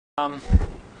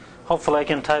Hopefully I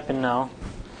can type in now.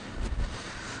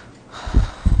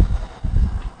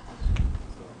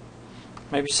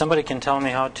 Maybe somebody can tell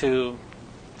me how to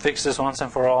fix this once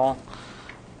and for all,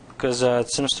 because it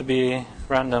seems to be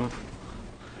random.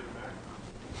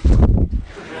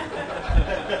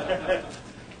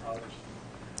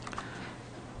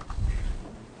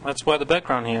 That's why the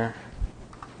background here.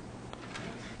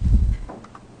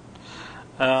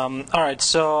 All right,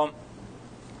 so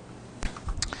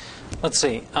let's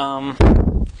see.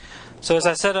 So as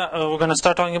I said, we're going to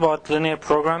start talking about linear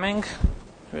programming.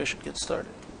 Maybe I should get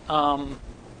started. So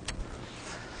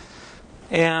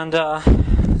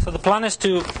the plan is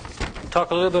to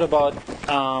talk a little bit about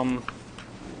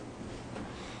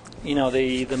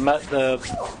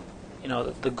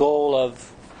the goal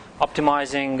of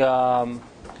optimizing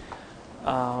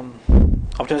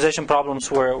optimization problems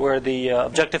where the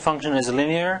objective function is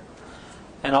linear,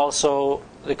 and also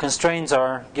the constraints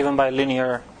are given by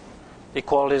linear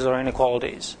equalities or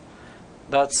inequalities.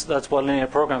 That's what linear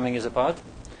programming is about.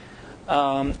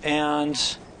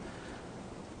 And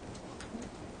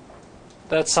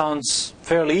that sounds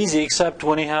fairly easy, except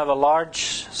when you have a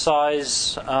large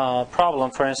size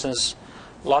problem, for instance,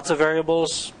 lots of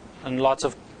variables and lots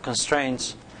of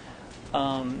constraints,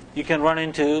 you can run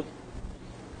into,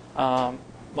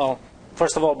 well,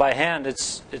 first of all, by hand,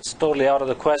 it's totally out of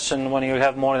the question when you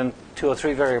have more than 2 or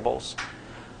 3 variables.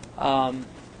 And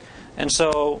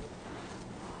so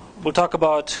we'll talk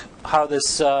about how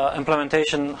this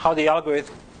implementation, how the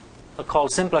algorithm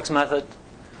called simplex method,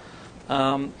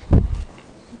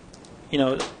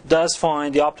 does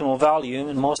find the optimal value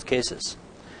in most cases.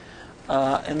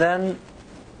 And then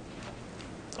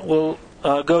we'll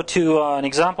go to an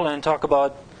example and talk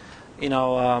about,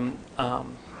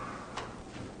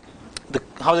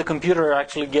 how the computer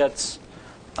actually gets,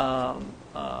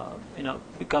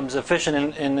 becomes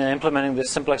efficient in implementing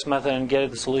this simplex method and get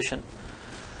the solution.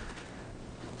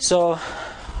 So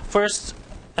first,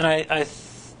 and I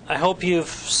hope you've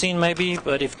seen maybe,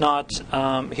 but if not,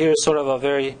 here's sort of a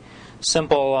very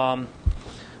simple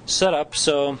setup.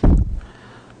 So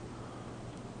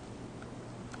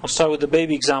I'll start with the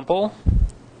baby example,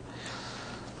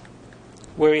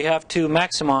 where you have to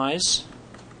maximize,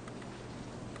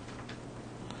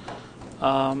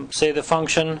 say, the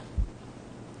function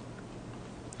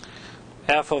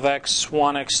f of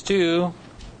x1, x2,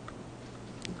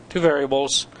 2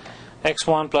 variables,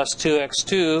 x1 plus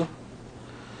 2x2,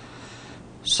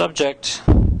 subject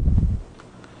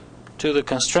to the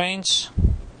constraints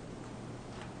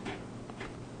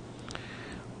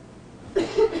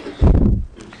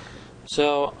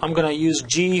so I'm going to use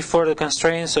G for the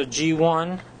constraints. So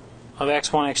G1 of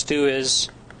x1, x2 is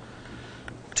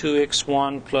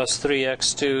 2x1 plus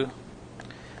 3x2,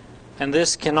 and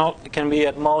this can be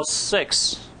at most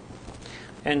 6.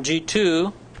 And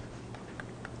G2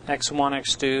 x1,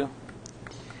 x2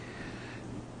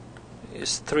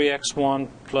 is 3x1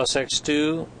 plus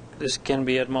x2. This can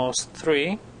be at most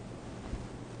 3.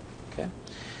 Okay.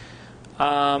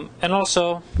 And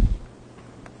also,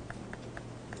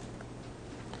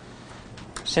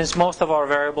 since most of our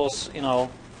variables,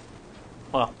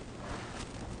 well,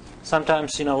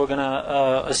 sometimes, we're going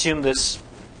to assume this,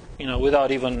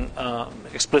 without even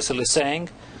explicitly saying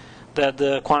that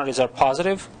the quantities are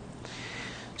positive.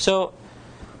 So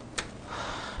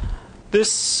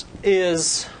this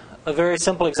is a very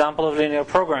simple example of linear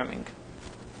programming.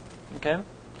 Okay,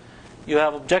 you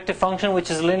have objective function,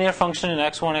 which is a linear function in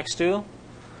x1, x2,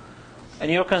 and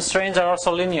your constraints are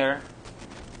also linear.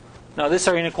 Now, these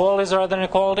are inequalities rather than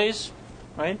inequalities,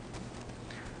 right?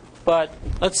 But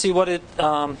let's see what it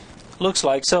looks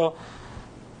like. So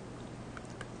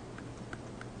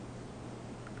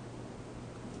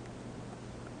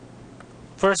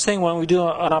first thing, when we do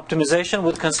an optimization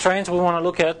with constraints, we want to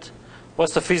look at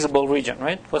what's the feasible region,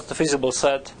 right? What's the feasible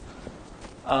set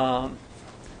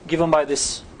given by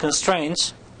these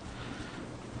constraints.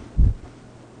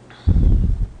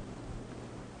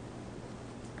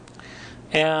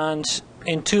 And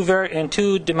in two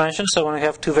dimensions, so when we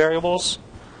have 2 variables,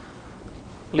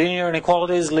 linear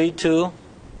inequalities lead to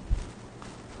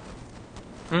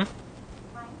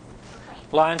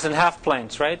lines and half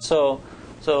planes, right? So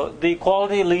the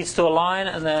equality leads to a line,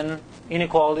 and then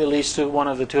inequality leads to one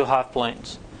of the 2 half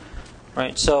planes,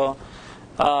 right? So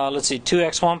let's see,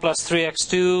 2x1 plus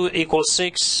 3x2 equals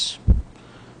 6.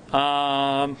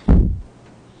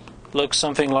 Looks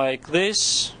something like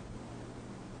this.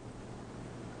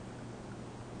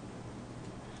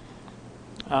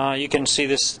 You can see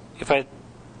this. If I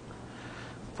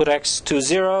put x to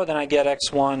 0, then I get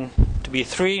x1 to be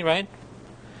 3, right?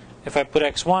 If I put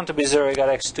x1 to be 0, I got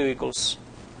x2 equals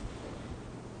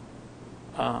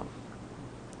 2,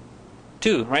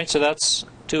 right? So that's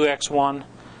 2x1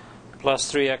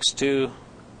 plus 3x2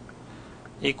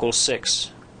 equals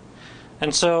 6.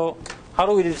 And so how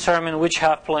do we determine which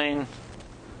half plane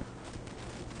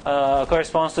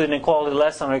corresponds to inequality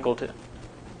less than or equal to?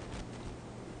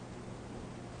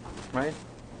 Right?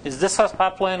 Is this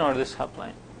half plane or this half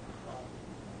plane?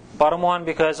 Bottom one,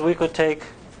 because we could take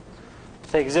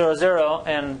 0, 0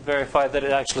 and verify that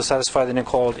it actually satisfies the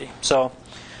inequality. So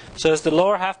it's the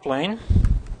lower half plane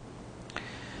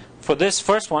for this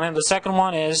first one, and the second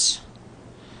one is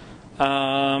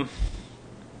going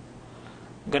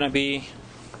to be,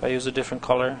 if I use a different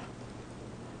color.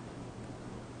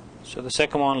 So the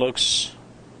second one looks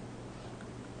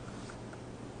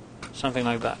something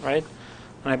like that, right?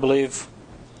 And I believe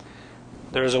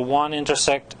there is a 1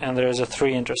 intersect and there is a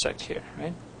 3 intersect here,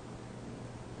 right?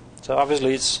 So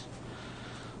obviously it's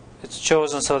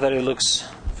chosen so that it looks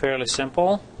fairly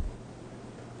simple.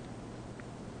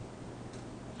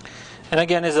 And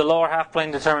again, is the lower half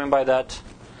plane determined by that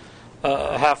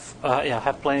half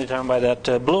plane determined by that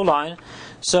blue line.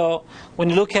 So when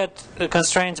you look at the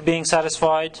constraints being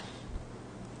satisfied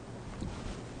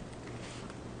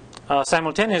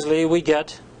simultaneously, we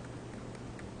get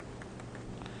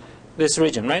this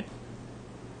region, right?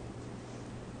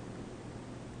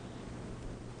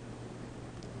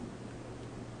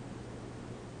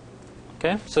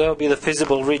 Okay, so that will be the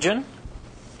feasible region.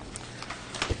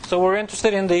 So we're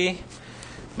interested in the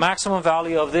maximum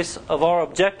value of our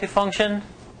objective function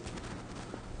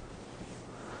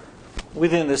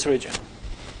within this region.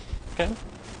 Okay.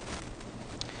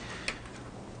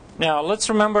 Now let's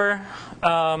remember.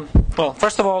 Well,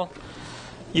 first of all,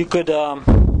 you could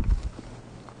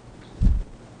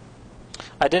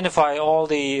identify all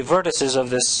the vertices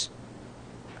of this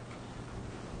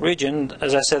region.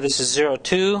 As I said, this is 0,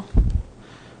 2.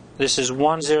 This is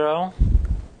 1, 0.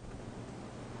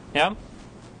 Yeah.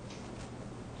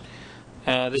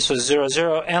 This was 0,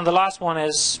 0. And the last one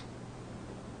is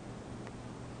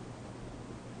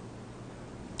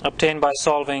obtained by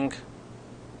solving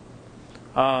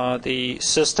the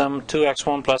system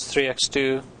 2x1 plus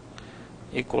 3x2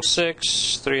 equals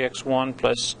 6, 3x1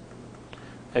 plus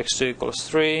x2 equals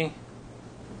 3.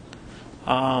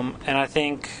 And I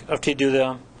think after you do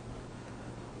the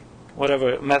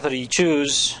whatever method you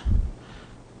choose,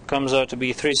 comes out to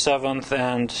be 3/7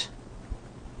 and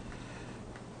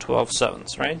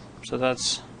 12/7, right? So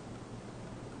that's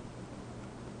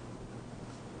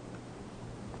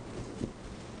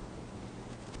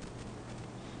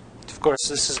of course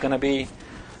this is going to be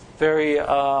very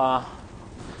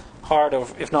hard, or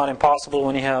if not impossible,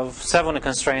 when you have 7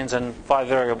 constraints and 5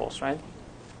 variables, right?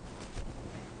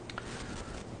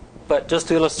 But just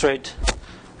to illustrate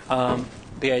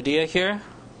the idea here.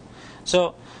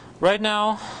 So right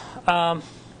now, how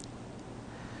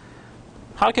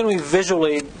can we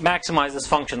visually maximize this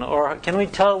function, or can we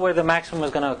tell where the maximum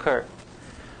is going to occur?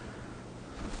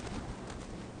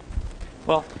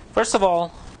 Well, first of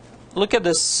all, look at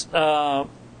this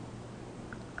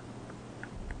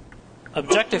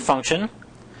objective function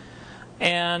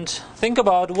and think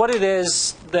about what it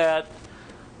is that,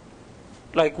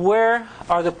 like, where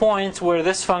are the points where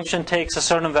this function takes a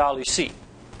certain value c.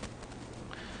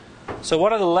 So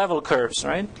what are the level curves,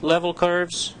 right? Level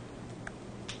curves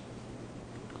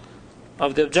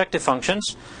of the objective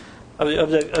functions. Of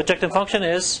the objective function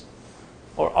is,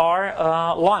 or are,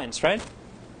 lines, right?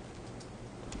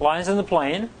 Lines in the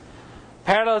plane,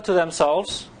 parallel to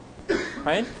themselves,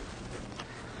 right?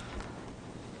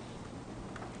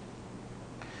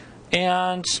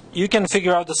 And you can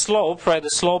figure out the slope, right? The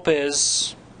slope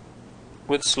is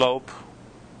with slope.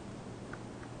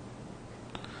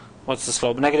 What's the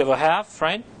slope? -1/2,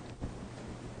 right?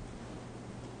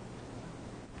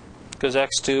 Because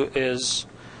x2 is,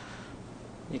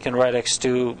 you can write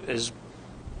x2 is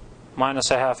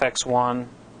 -1/2 x1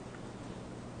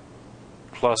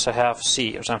 plus 1/2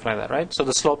 c, or something like that, right? So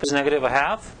the slope is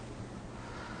 -1/2.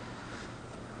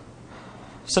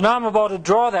 So now I'm about to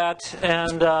draw that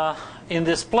and in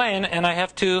this plane, and I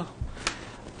have to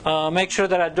make sure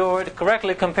that I draw it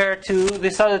correctly compared to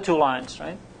these other 2 lines,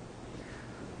 right?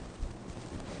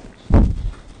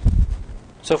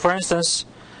 So for instance,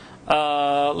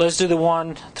 let's do the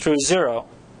 1 through 0.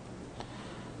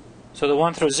 So the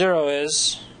 1 through 0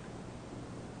 is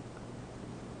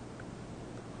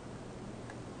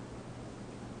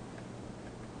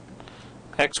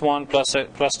x1 plus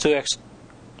 2x2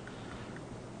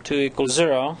 equals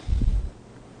 0.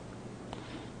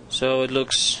 So it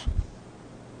looks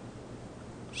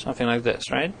something like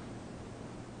this, right?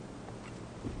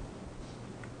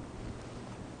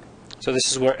 So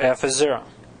this is where f is 0.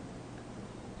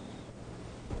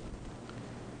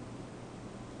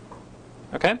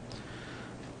 Okay.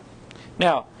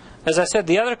 Now, as I said,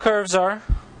 the other curves are,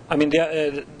 I mean,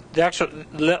 the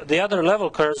other level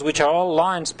curves, which are all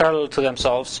lines parallel to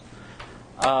themselves,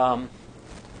 are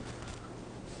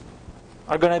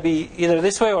going to be either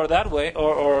this way or that way,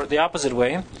 or the opposite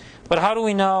way. But how do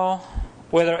we know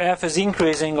whether f is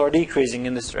increasing or decreasing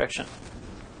in this direction?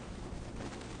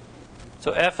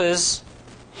 So f is,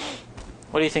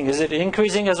 what do you think? Is it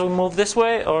increasing as we move this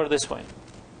way or this way?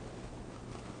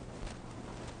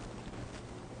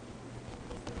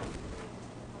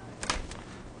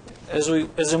 As we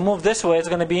move this way, it's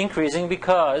going to be increasing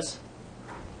because,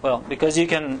 well, because you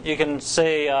can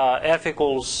say f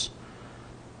equals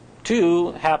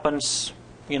 2 happens,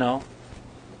 you know.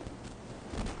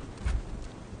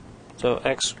 So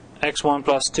x1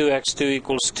 plus 2x2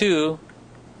 equals 2,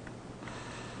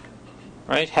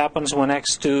 right? Happens when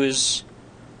x2 is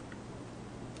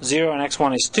 0 and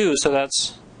x1 is 2. So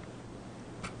that's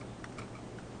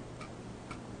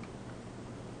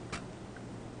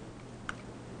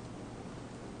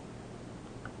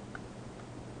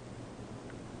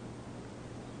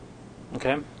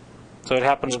okay. So it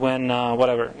happens when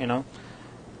whatever, you know.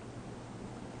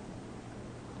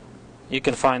 You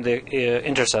can find the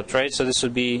intercept, right? So this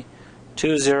would be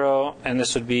 2, 0, and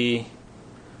this would be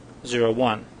 0,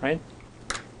 1, right?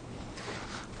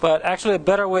 But actually a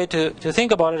better way to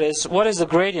think about it is, what is the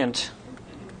gradient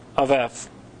of f?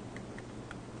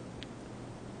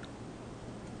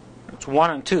 It's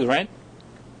 1 and 2, right?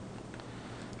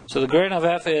 So the gradient of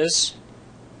f is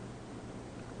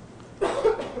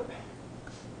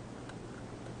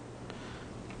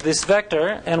this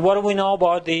vector, and what do we know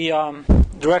about the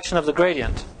direction of the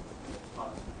gradient?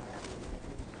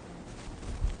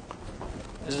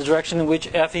 Is the direction in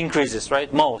which f increases,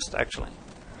 right? Most, actually.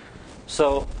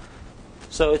 So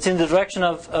it's in the direction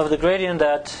of the gradient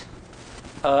that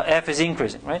f is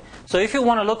increasing, right? So if you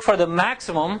want to look for the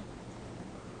maximum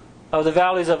of the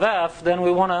values of f, then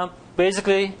we want to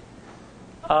basically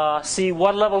see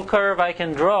what level curve I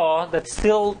can draw that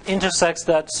still intersects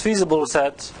that feasible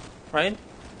set, right?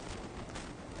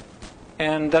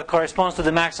 And that corresponds to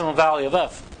the maximum value of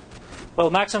f.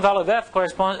 Well, maximum value of f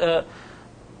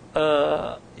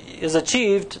is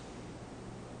achieved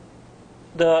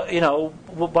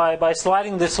by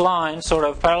sliding this line sort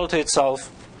of parallel to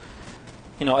itself,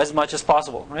 you know, as much as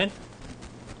possible, right?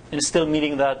 And still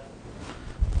meeting that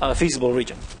feasible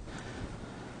region,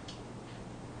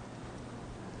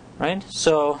 right?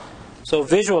 So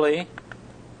visually,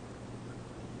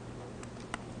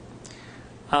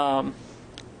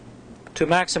 to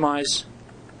maximize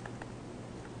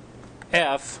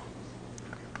f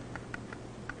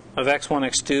of x1,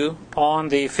 x2 on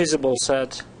the feasible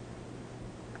set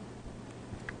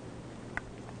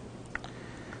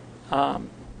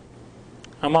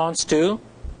amounts to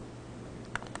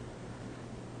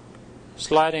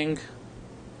sliding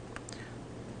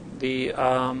the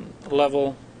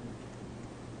level,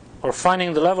 or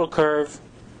finding the level curve,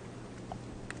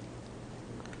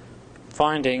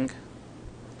 finding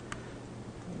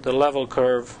the level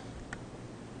curve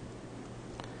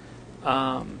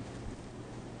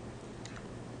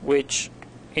which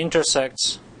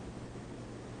intersects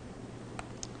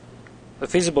the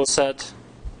feasible set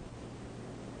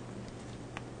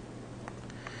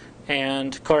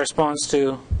and corresponds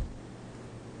to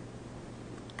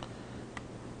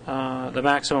the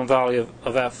maximum value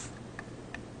of f.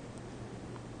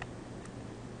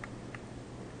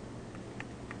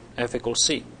 F equals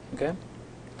c. Okay?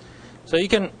 So you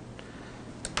can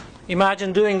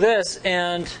imagine doing this,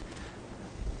 and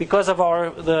because of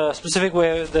the specific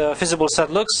way the feasible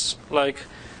set looks like,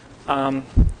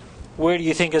 where do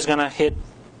you think is going to hit?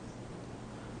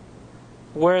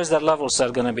 Where is that level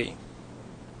set going to be?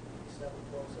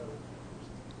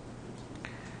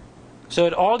 So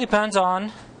it all depends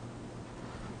on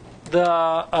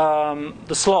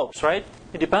the slopes, right?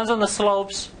 It depends on the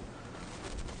slopes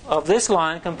of this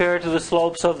line compared to the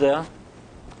slopes of the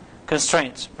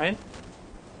constraints, right?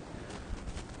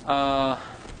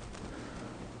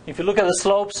 If you look at the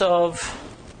slopes of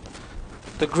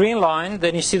the green line,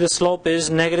 then you see the slope is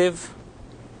negative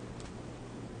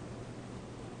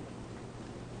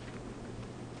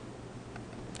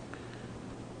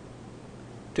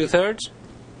two-thirds,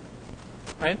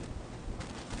 right?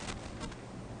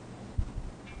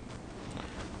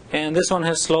 And this one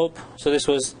has slope, so this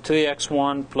was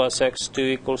 3x1 plus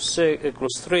x2 equals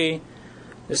 3.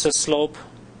 This is slope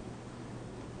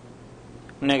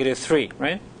negative 3,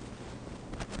 right?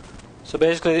 So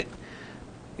basically,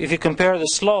 if you compare the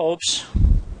slopes,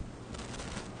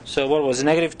 so what was it?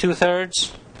 Negative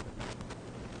two-thirds,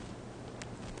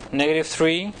 negative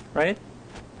 3, right?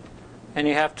 and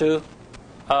you have to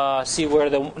see where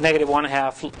the negative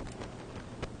 1/2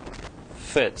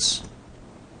 fits.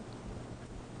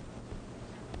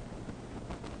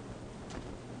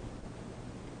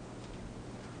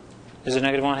 Is it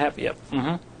negative 1/2? Yep.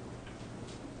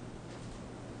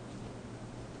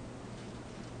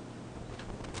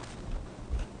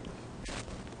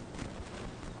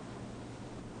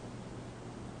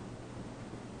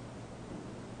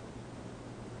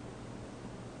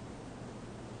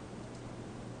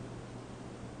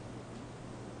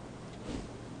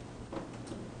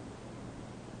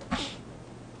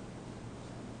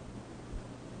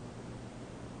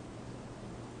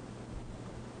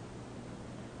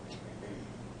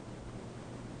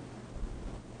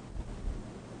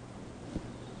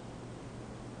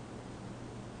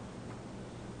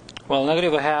 Well,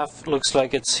 negative 1/2 looks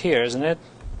like it's here, isn't it?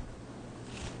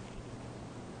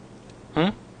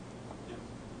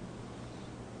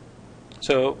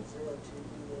 So,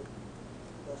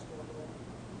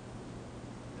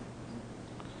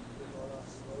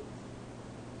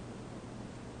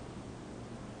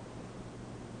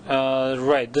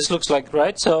 right, this looks like,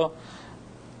 right? So,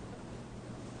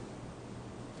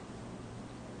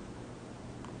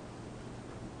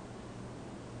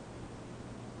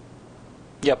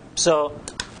 yep. So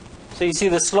you see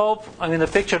the slope. I mean, the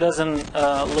picture doesn't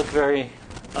look very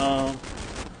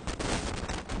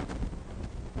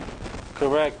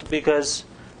correct because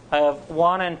I have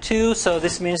 1 and 2. So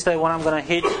this means that when I'm going to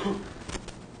hit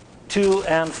 2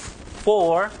 and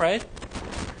 4, right?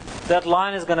 That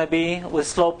line is going to be with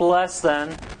slope less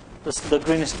than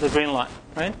the green line,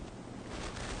 right?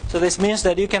 So this means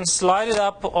that you can slide it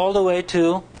up all the way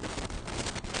to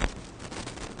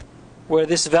where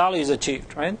this value is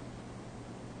achieved, right?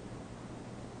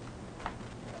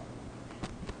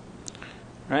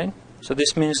 Right? So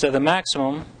this means that the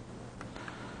maximum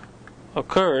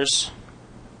occurs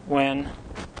when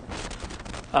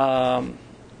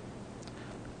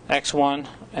x1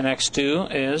 and x2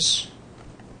 is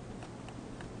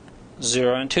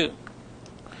 0 and 2.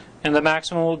 And the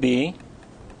maximum will be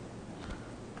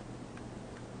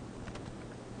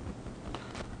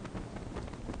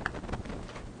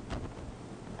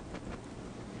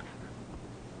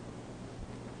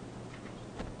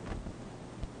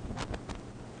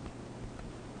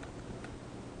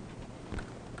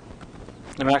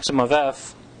the maximum of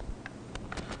f.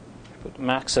 The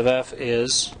max of f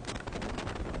is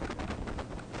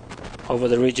over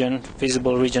the region,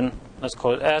 feasible region, let's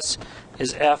call it S,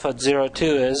 is f at 0,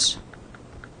 2 is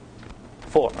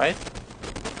 4, right?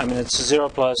 I mean, it's 0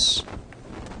 plus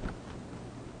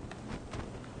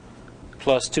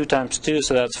 2 times 2,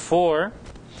 so that's 4.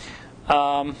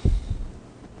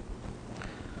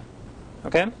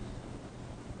 Okay?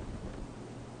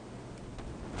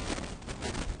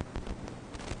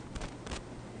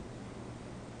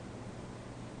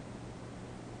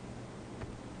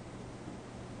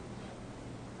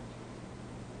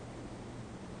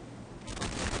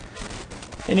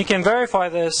 And you can verify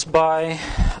this by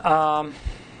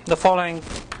the following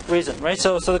reason, right?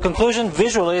 So the conclusion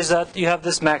visually is that you have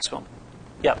this maximum.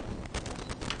 Yeah.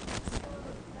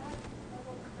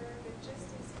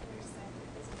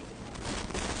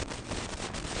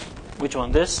 Which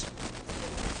one? This?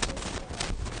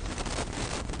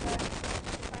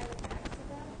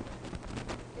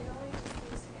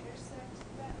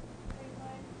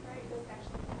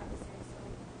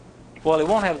 Well, it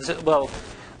won't have this. Well,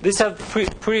 these have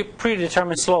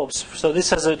predetermined slopes. So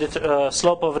this has a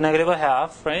slope of negative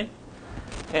 1/2, right?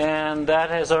 And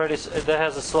that has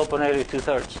a slope of negative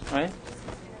 2/3, right?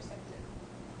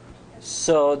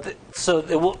 So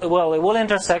it will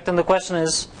intersect, and the question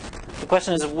is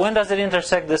when does it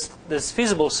intersect this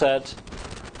feasible set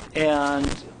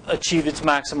and achieve its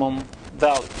maximum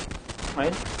value,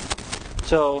 right?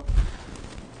 So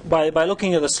by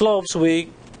looking at the slopes,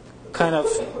 we kind of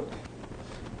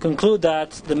conclude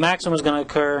that the maximum is going to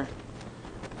occur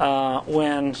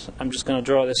when, I'm just going to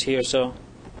draw this here, so,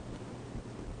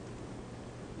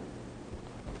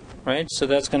 right, so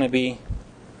that's going to be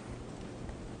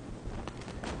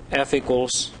f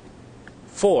equals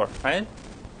 4, right?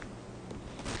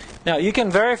 Now you can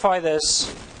verify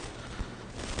this.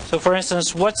 So for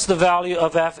instance, what's the value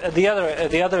of f at the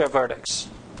other vertex?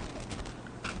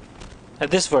 At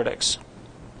this vertex?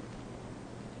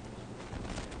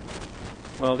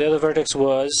 Well, the other vertex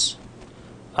was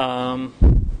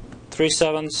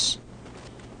 3/7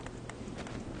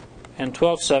 and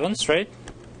 12/7, right?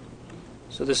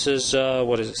 So this is,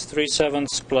 what is this? 3/7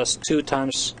 plus 2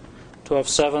 times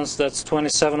 12/7, that's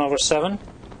 27/7.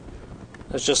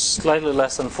 That's just slightly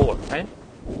less than 4, right?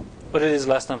 But it is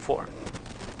less than 4.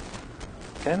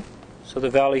 Okay? So the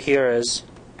value here is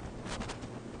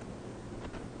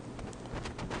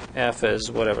f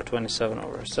is whatever, 27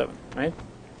 over 7, right?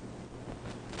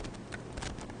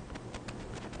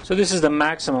 So this is the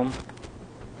maximum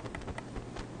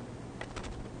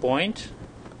point.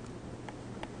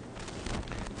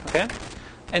 Okay?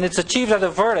 And it's achieved at the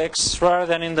vertex rather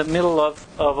than in the middle of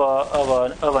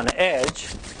an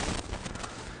edge.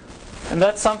 And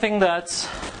that's something that's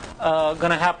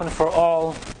going to happen for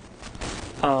all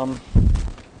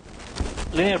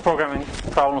linear programming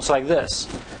problems like this.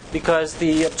 Because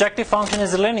the objective function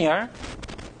is linear,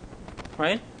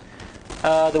 right?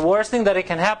 The worst thing that it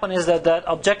can happen is that that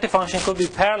objective function could be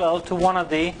parallel to one of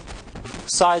the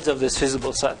sides of these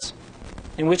feasible sets.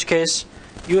 In which case,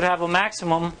 you would have a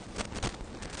maximum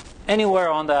anywhere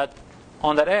on that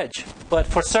edge. But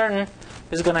for certain,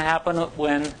 it's going to happen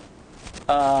when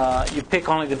you pick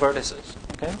only the vertices.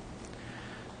 Okay.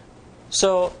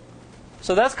 So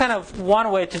that's kind of one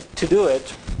way to do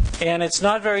it, and it's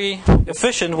not very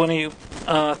efficient when you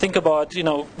think about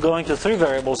going to 3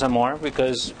 variables and more,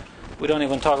 because we don't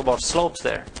even talk about slopes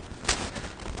there.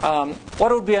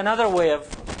 What would be another way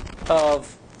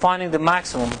of finding the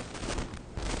maximum?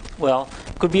 Well,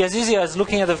 it could be as easy as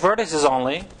looking at the vertices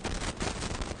only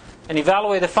and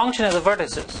evaluate the function of the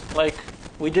vertices. Like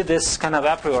we did this kind of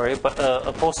a priori, but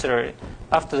a posteriori,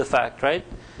 after the fact, right?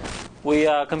 We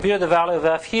computed the value of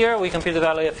f here, we computed the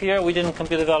value of f here, we didn't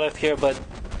compute the value of here, but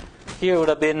here would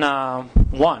have been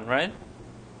 1, right?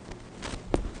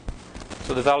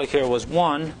 So the value here was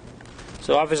 1,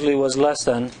 so obviously it was less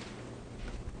than,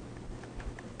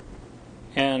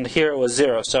 and here it was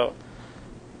 0, so,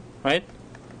 right?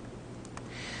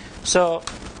 So,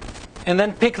 and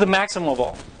then pick the maximum of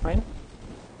all, right?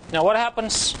 Now what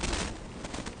happens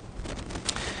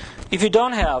if you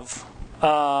don't have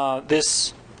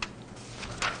this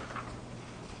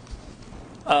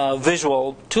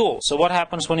visual tool? So what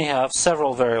happens when you have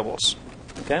several variables?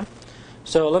 Okay,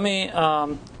 so let me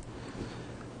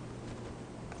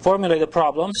formulate the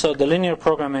problem. So the linear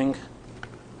programming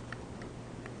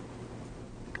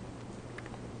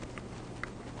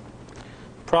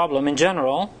problem in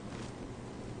general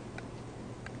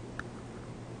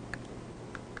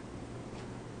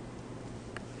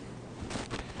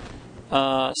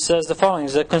says the following: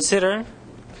 is that consider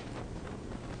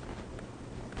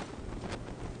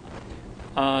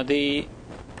the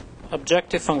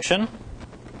objective function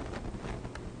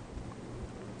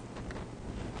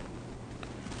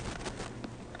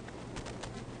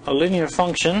a linear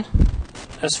function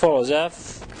as follows: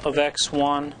 f of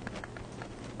x1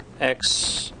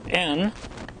 xn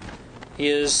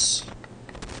is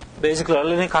basically a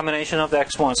linear combination of the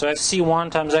x1. So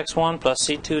fc1 times x1 plus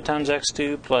c2 times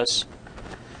x2 plus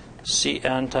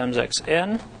cn times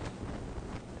xn.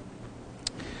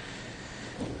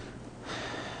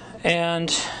 And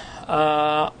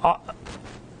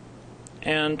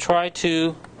try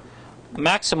to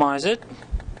maximize it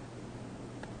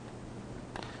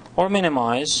or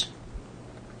minimize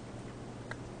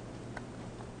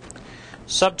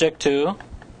subject to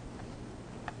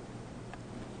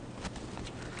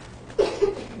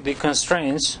the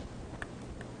constraints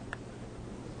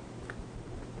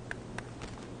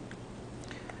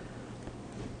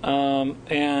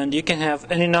and you can have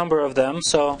any number of them.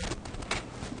 So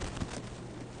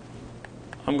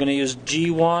I'm going to use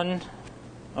g1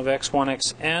 of x1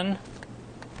 xn,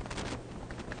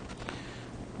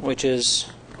 which is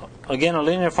again a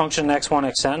linear function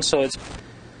x1 xn. So it's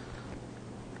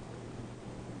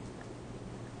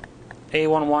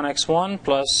a11 x1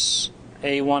 plus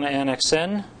a1n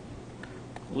xn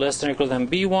less than or equal than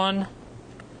b1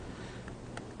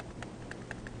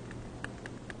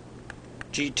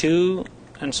 g2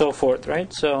 and so forth,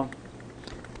 right? So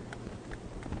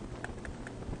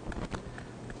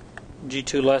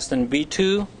g2 less than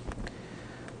b2,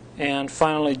 and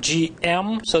finally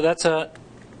gm. So that's a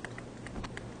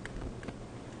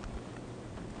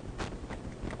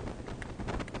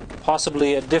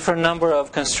possibly a different number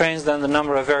of constraints than the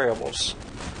number of variables.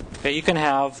 Okay, you can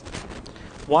have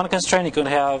one constraint, you can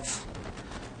have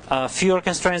fewer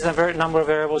constraints than number of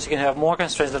variables, you can have more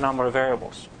constraints than number of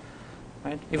variables.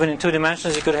 Right? Even in 2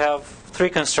 dimensions, you could have 3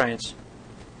 constraints.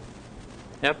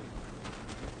 Yep,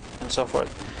 and so forth.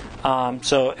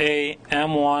 So a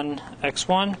m1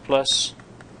 x1 plus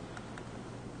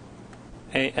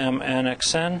a mn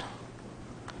xn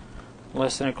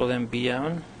less than or equal than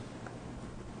bm.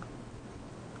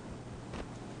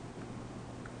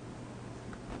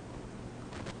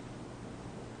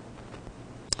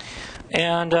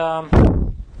 And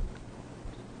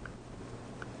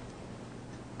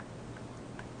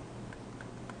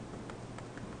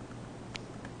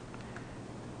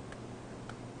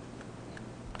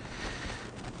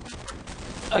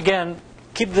again,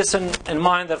 keep this in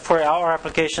mind that for our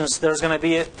applications, there's going to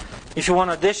be, if you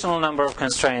want, additional number of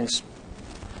constraints.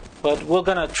 But we're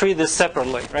going to treat this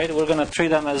separately, right? We're going to treat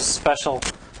them as special,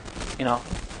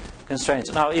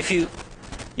 constraints. Now, if you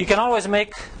can always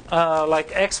make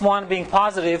like x1 being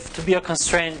positive to be a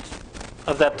constraint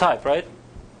of that type, right?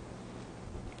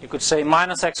 You could say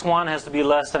minus x1 has to be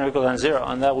less than or equal than 0,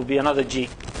 and that would be another g.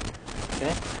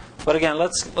 Okay? But again,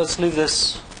 let's leave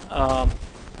this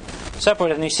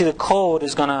separate, and you see the code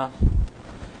is going to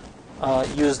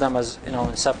use them as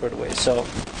in separate ways. So,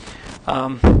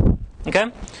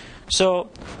 okay, so.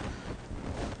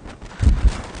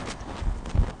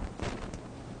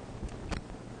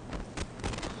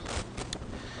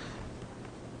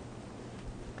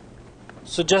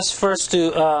 So just first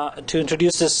to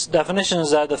introduce this definition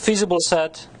is that the feasible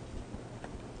set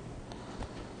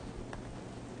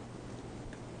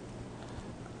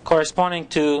corresponding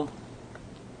to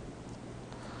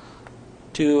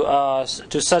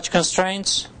such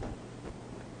constraints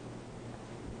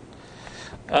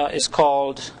is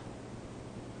called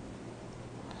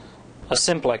a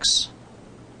simplex.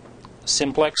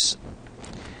 Simplex.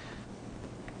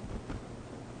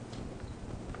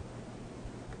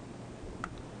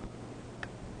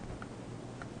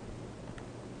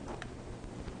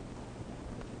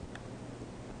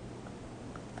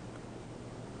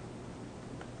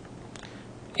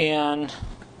 And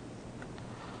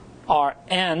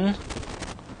Rn,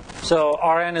 so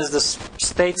Rn is the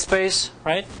state space,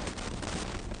 right?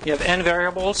 You have n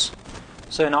variables.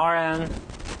 So in Rn,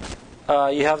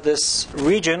 you have this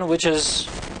region, which is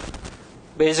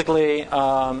basically, is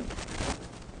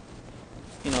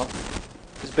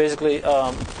basically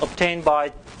obtained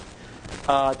by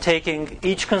taking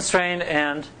each constraint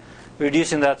and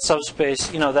reducing that subspace,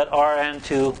 that Rn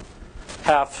to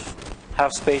half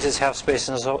spaces,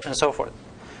 and so forth.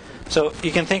 So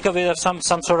you can think of it as some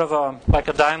sort of like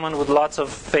a diamond with lots of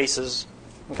faces,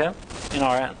 okay, in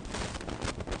Rn.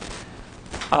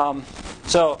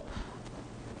 So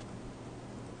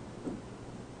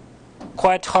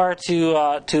quite hard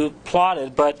to plot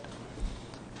it, but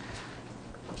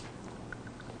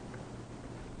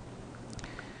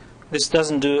this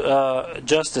doesn't do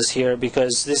justice here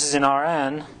because this is in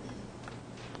Rn,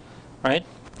 right?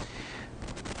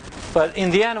 But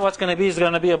in the end, what's going to be is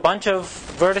going to be a bunch of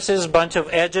vertices, bunch of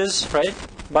edges, right?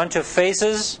 Bunch of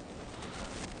faces,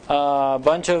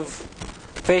 bunch of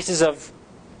faces of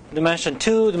dimension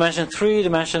 2, dimension 3,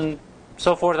 dimension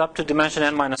so forth up to dimension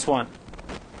n minus 1.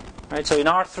 Right? So in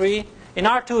R3, in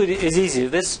R2 it is easy.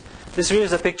 This really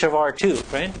is a picture of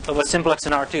R2, right? Of a simplex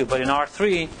in R2. But in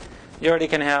R3, you already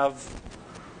can have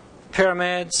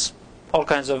pyramids, all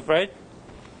kinds of, right?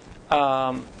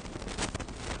 Of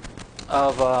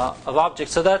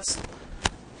objects. So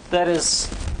that is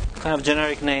kind of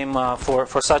generic name for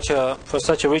such a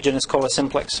region. It's called a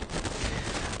simplex.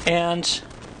 And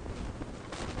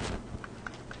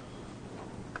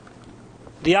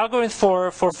the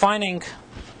algorithm for finding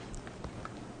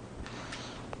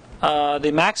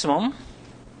the maximum,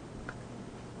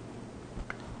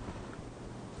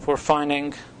 for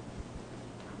finding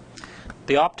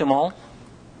the optimal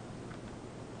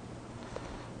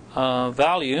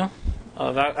value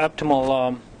of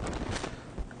optimal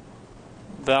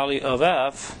value of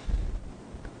f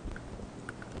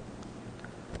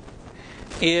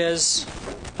is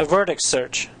a vertex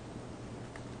search.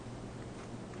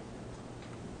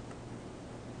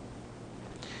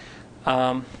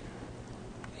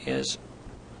 Is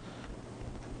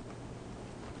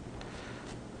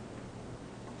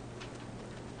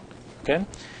okay.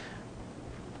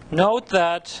 Note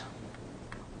that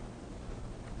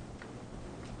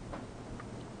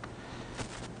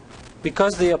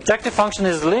because the objective function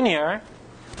is linear,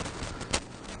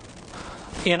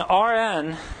 in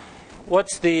Rn,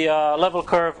 what's the level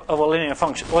curve of a linear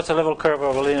function? What's the level curve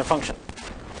of a linear function?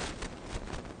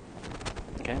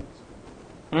 Okay.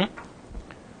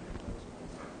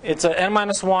 It's a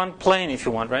n-1 plane if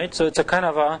you want, right? So it's a kind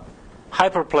of a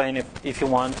hyperplane if you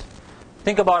want.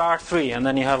 Think about R3, and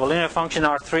then you have a linear function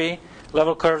R3.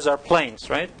 Level curves are planes,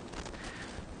 right?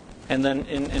 And then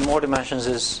in more dimensions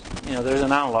is, there's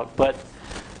an analog. But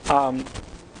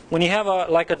when you have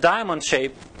like a diamond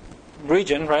shape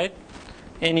region, right?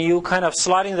 And you kind of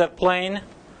sliding that plane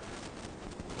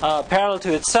parallel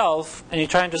to itself, and you're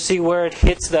trying to see where it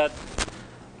hits that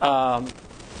kind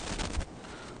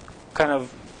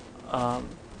of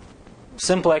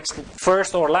simplex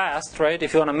first or last, right?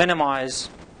 If you want to minimize,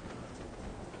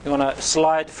 you want to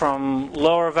slide from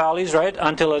lower values, right,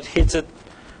 until it hits it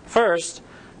first,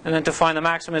 and then to find the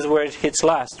maximum is where it hits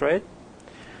last, right?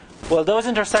 Well, those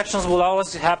intersections will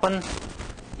always happen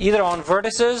either on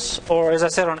vertices or, as I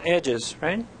said, on edges,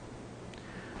 right?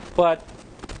 But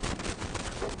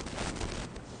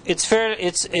it's fair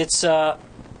enough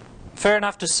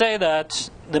to say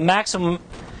that the maximum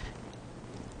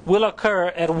will occur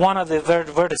at one of the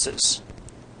vertices.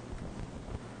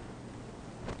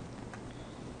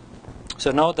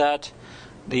 So note that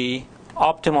the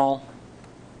optimal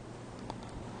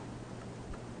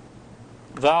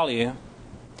value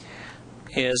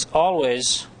is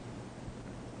always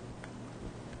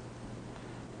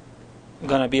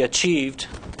going to be achieved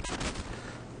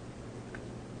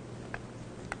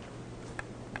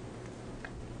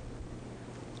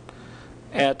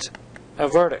at a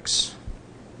vertex.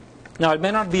 Now, it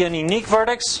may not be a unique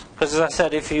vertex, because as I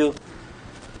said, if you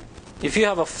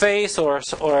have a face or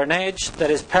an edge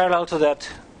that is parallel to that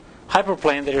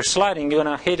hyperplane that you're sliding, you're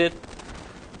going to hit it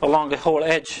along the whole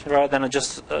edge rather than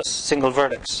just a single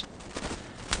vertex.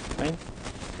 Right?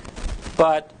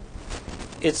 But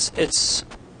it's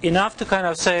enough to kind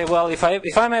of say, well, if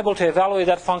I'm able to evaluate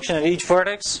that function at each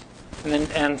vertex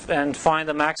and find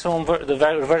the maximum the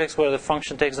vertex where the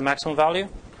function takes the maximum value,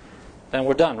 then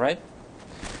we're done, right?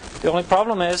 The only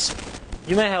problem is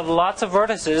you may have lots of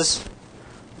vertices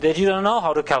that you don't know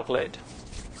how to calculate.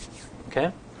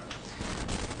 Okay?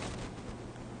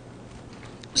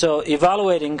 So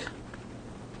evaluating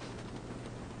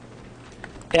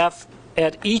f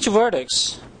at each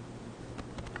vertex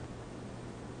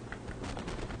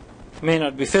may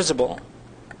not be feasible,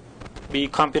 be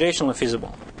computationally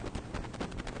feasible.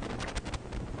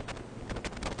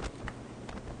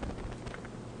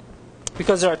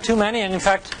 Because there are too many, and in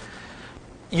fact,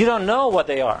 you don't know what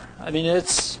they are. I mean,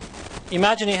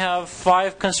 imagine you have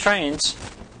 5 constraints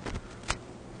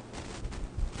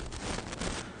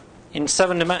in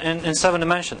 7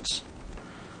 dimensions.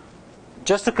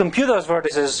 Just to compute those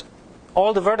vertices,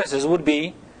 all the vertices would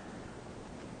be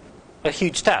a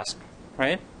huge task,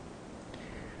 right?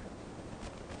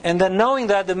 And then knowing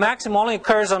that the maximum only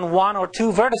occurs on 1 or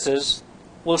 2 vertices,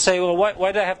 we'll say, well,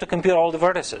 why do I have to compute all the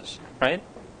vertices, right?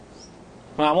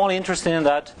 Well, I'm only interested in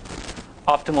that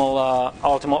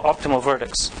optimal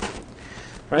vertex,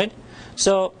 right?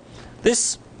 So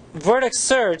this vertex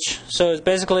search, so it's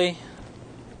basically,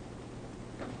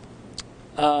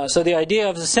 so the idea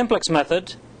of the simplex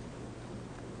method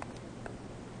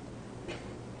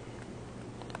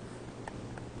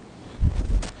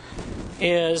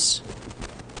is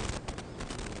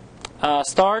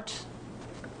start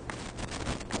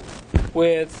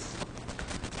with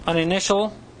an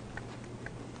initial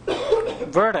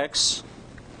vertex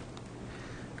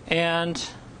and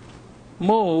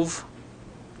move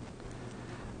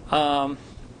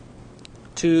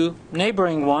to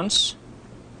neighboring ones,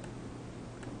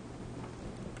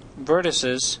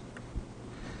 vertices,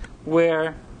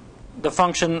 where the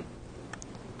function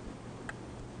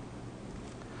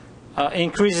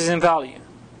increases in value,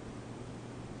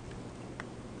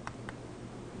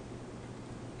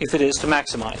 if it is to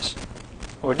maximize,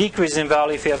 or decreases in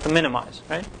value if you have to minimize,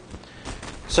 right?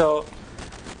 So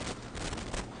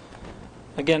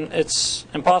again, it's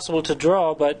impossible to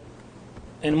draw, but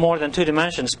in more than 2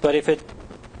 dimensions. But if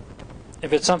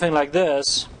it's something like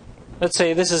this, let's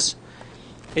say it's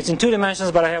in 2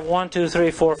 dimensions, but I have 1, 2,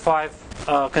 3, 4,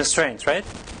 5 constraints, right?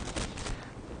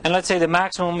 And let's say the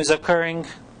maximum is occurring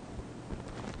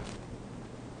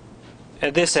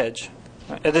at this edge,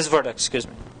 at this vertex, excuse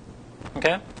me.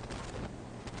 Okay?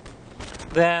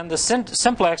 Then the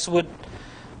simplex would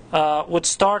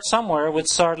start somewhere. Would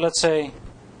start, let's say,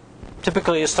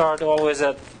 typically you start always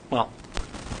at, well,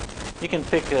 you can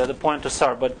pick the point to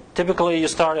start, but typically you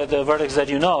start at the vertex that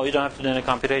you know. You don't have to do any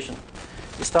computation.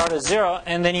 You start at 0,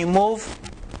 and then you move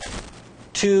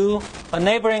to a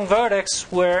neighboring vertex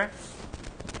where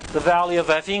the value of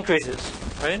f increases,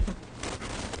 right?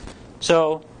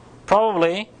 So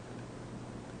probably,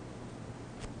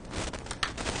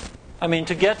 I mean,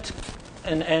 to get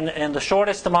in the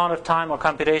shortest amount of time or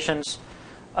computations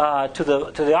to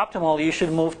the optimal, you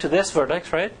should move to this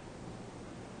vertex, right?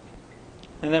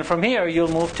 And then from here,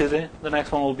 you'll move to the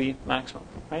next one will be maximum,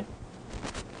 right?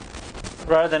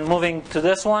 Rather than moving to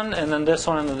this one, and then this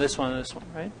one, and then this one, and this one,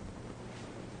 right?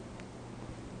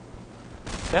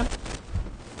 Okay?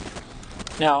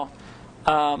 Now,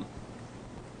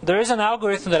 there is an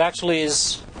algorithm that actually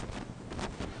is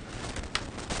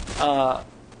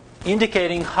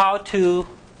indicating how to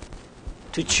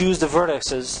choose the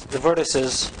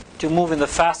vertices to move in the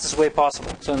fastest way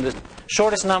possible. So in the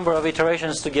shortest number of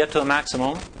iterations to get to a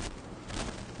maximum,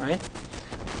 right?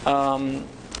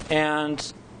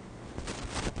 And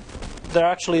there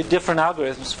are actually different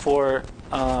algorithms for,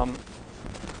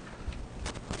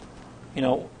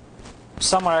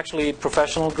 some are actually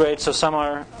professional grade, so some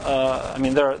are, I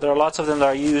mean, there are lots of them that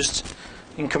are used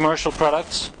in commercial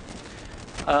products.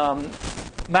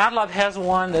 MATLAB has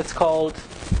one that's called,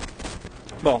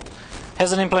 well,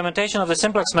 has an implementation of the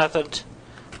simplex method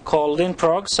called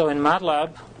linprog. So in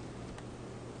MATLAB,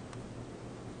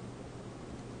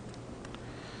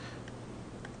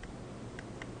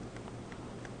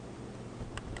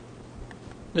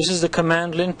 this is the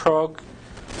command linprog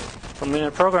from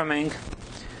linear programming.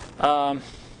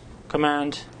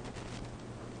 Command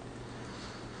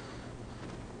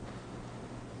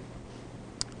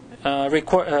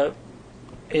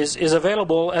is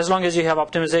available as long as you have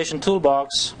optimization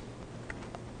toolbox.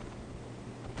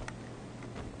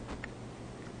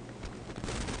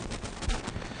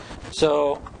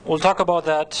 So we'll talk about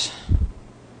that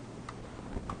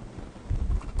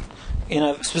in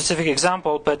a specific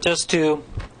example, but just to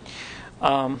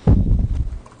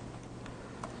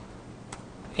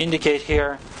indicate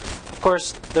here, of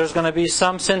course, there's going to be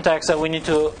some syntax that we need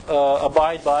to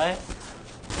abide by.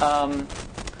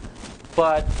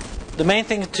 But the main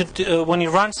thing when you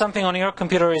run something on your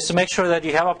computer is to make sure that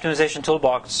you have optimization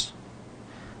toolbox.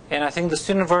 And I think the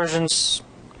student versions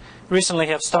recently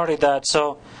have started that.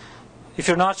 So if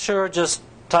you're not sure, just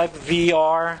type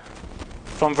VR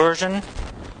from version,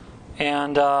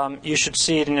 and you should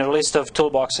see it in your list of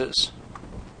toolboxes.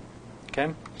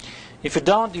 Okay. If you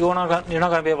don't, you're not going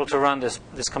to be able to run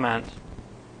this command.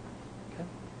 Okay.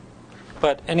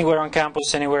 But anywhere on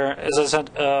campus, anywhere, as I said,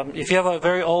 if you have a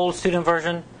very old student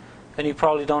version, then you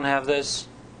probably don't have this.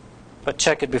 But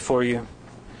check it before you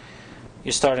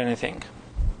start anything.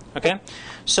 Okay.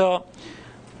 So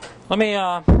let me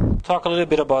talk a little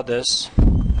bit about this.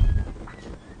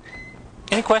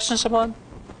 Any questions about it?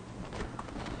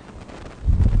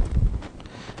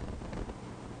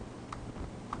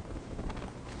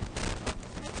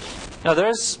 Now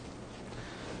there's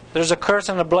a curse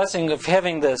and a blessing of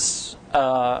having this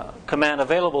command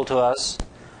available to us.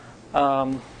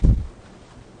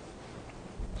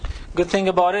 Good thing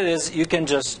about it is you can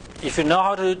just, if you know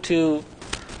how to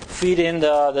feed in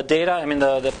the data, I mean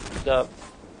the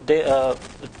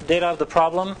data of the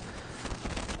problem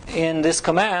in this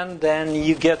command, then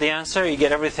you get the answer, you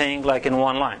get everything like in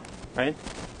one line, right?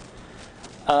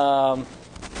 The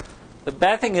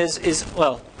bad thing is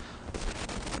well,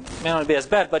 may not be as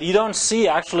bad, but you don't see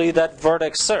actually that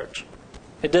vertex search.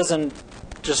 It doesn't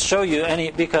just show you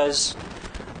any, because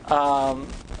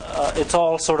it's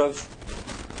all sort of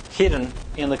hidden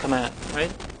in the command,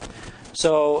 right?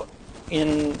 So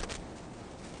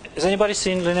has anybody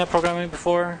seen linear programming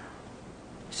before?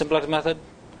 Simplex method?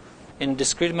 In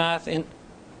discrete math? It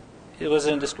was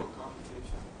in discrete.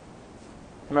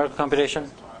 Numerical computation?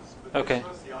 Okay.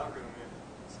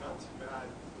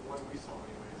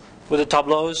 With the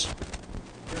tableaus?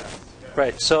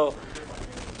 Right. So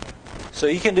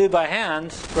you can do it by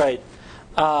hand, right?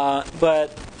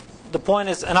 But the point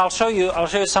is, and I'll show you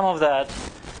some of that.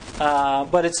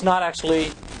 But it's not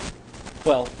actually,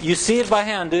 well, you see it by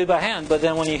hand, do it by hand. But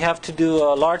then when you have to do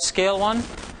a large scale one,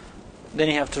 then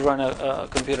you have to run a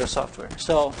computer software.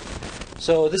 So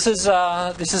this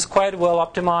is quite well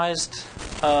optimized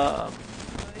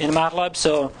in MATLAB.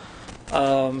 So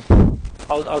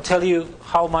I'll tell you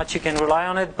how much you can rely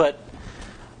on it, but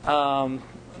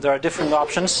there are different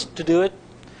options to do it.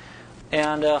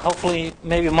 And hopefully,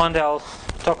 maybe Monday I'll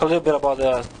talk a little bit about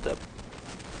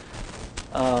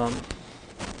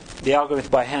the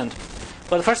algorithm by hand.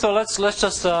 But first of all, let's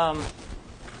just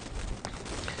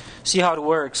see how it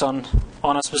works on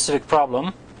a specific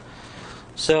problem.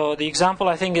 So the example,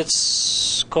 I think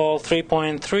it's called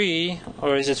 3.3,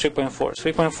 or is it 3.4? It's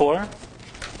 3.4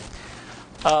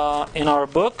 in our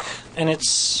book, and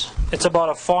it's about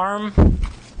a farm.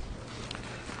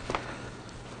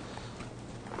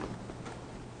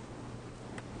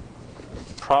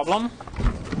 Problem.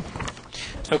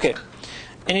 Okay,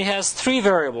 and it has 3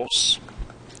 variables.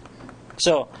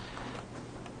 So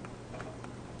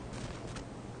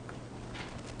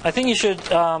I think you should.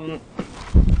 I'll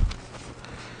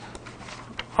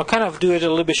kind of do it a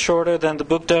little bit shorter than the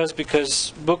book does,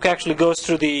 because the book actually goes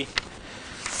through the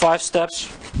 5 steps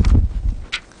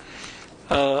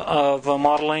of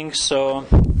modeling. So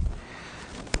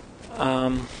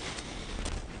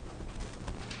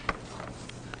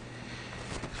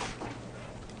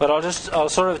but I'll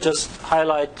sort of just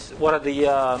highlight what are the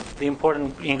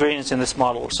important ingredients in this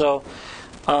model. So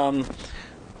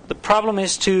the problem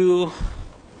is you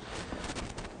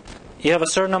have a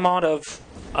certain amount of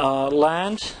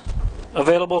land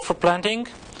available for planting,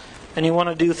 and you want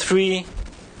to do 3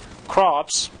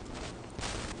 crops: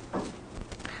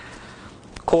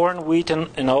 corn, wheat,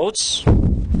 and oats.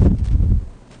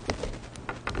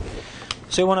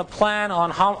 So you want to plan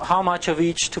on how much of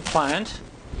each to plant,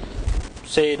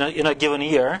 say in a given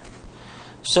year.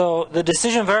 So the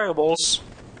decision variables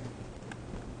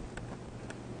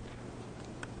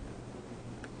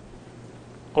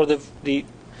or the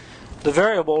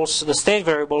variables, the state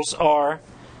variables are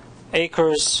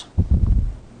acres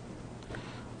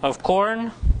of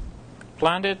corn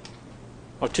planted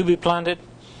or to be planted,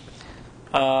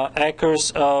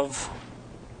 acres of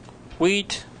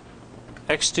wheat,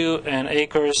 X2, and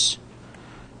acres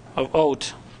of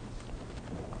oat.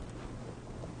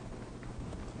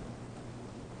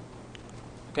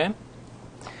 Okay?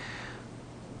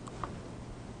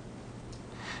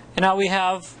 And now we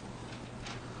have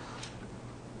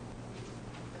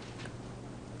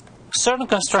certain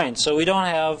constraints. So we don't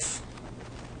have,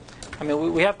 I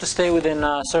mean, we have to stay within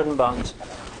certain bounds.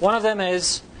 One of them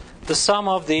is the sum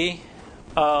of the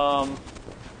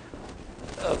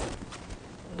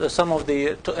sum of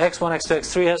the x1, x2,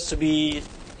 x3 has to be,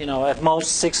 at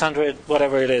most 600,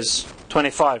 whatever it is,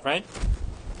 25, right?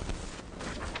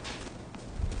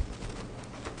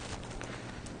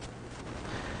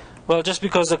 Well, just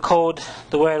because the code,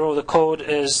 the way I wrote the code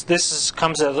is,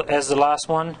 comes as the last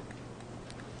one,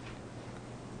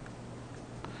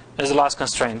 as the last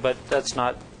constraint, but that's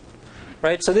not,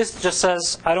 right? So this just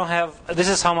says, I don't have, this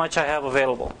is how much I have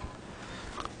available.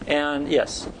 And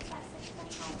yes,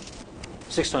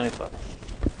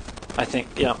 625, I think,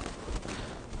 yeah.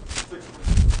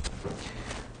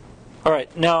 All right,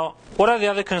 now, what are the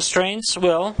other constraints?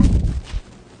 Well,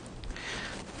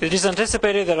 it is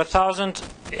anticipated that 1,000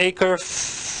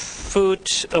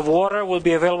 acre-foot of water will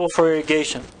be available for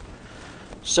irrigation.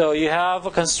 So you have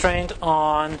a constraint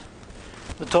on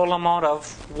the total amount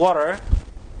of water.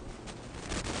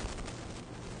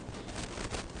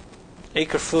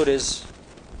 Acre-foot is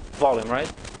volume,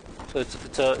 right? So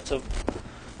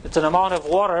it's an amount of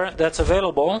water that's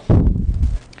available,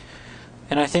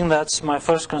 and I think that's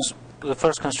the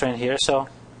first constraint here. So,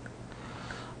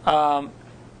 and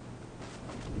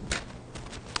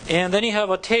then you have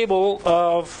a table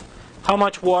of how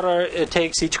much water it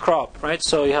takes each crop, right?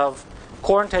 So you have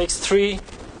corn takes 3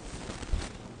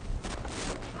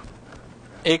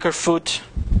 acre-foot,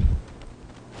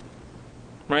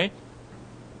 right?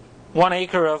 1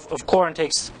 acre of corn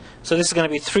takes, so this is going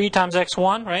to be 3 times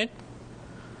x1, right?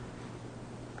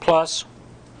 Plus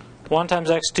 1 times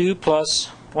x2 plus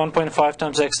 1.5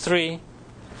 times x3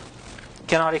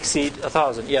 cannot exceed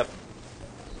 1,000. Yep.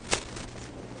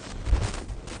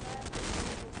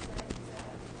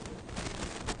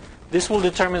 This will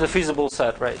determine the feasible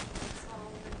set, right?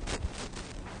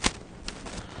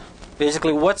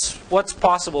 Basically, what's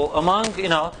possible among, we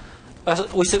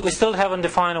still haven't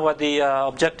defined what the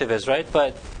objective is, right?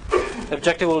 But the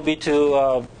objective will be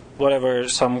to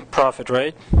some profit,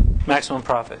 right? Maximum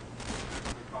profit.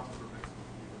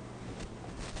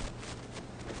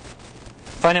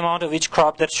 Find amount of each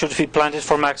crop that should be planted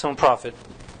for maximum profit.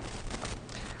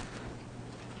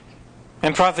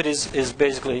 And profit is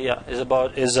basically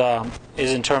is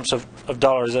in terms of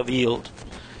dollars of yield.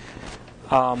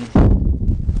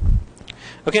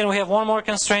 Okay, and we have one more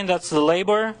constraint, that's the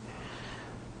labor.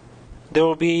 There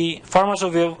will be, farmers will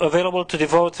be available to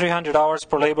devote 300 hours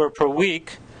per labor per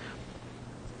week.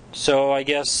 So I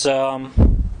guess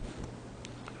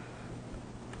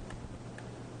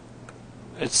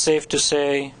it's safe to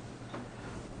say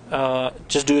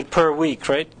just do it per week,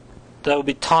 right? That would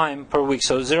be time per week.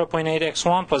 So 0.8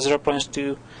 x1 plus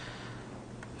 0.2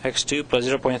 x2 plus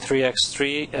 0.3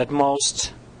 x3, at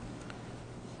most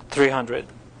 300.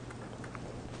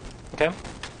 Okay?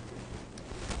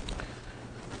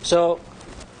 So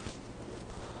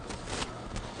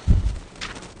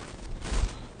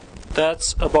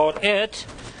that's about it.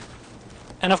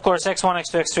 And of course, x1,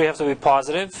 x2, x3 have to be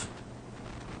positive,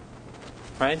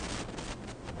 right?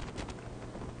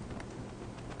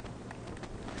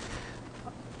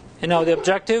 And now the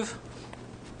objective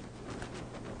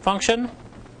function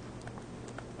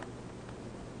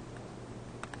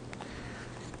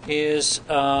is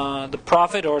the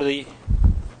profit or the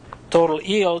total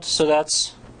yield. So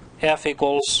that's F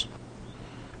equals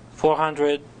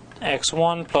 400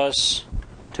 x1 plus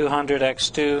 200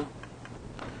 x2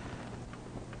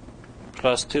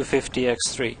 plus 250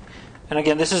 x3. And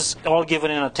again, this is all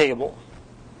given in a table.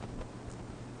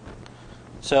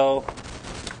 So,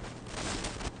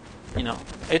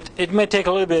 it may take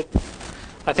a little bit.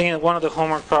 I think in one of the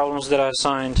homework problems that I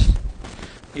assigned,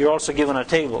 you're also given a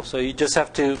table. So you just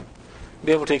have to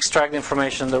be able to extract the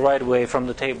information the right way from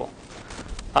the table.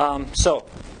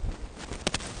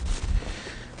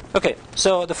 Okay,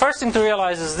 so the first thing to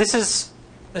realize is this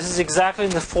is exactly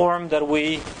in the form that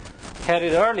we had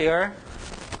it earlier.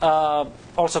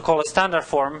 also called a standard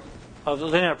form of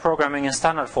linear programming in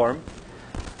standard form.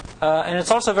 And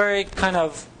it's also very kind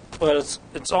of, well,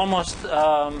 it's almost,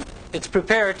 it's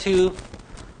prepared to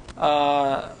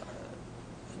apply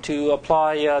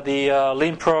the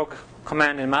linprog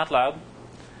command in MATLAB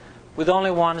with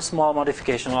only one small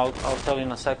modification. I'll tell you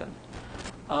in a second.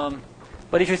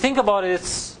 But if you think about it,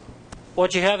 it's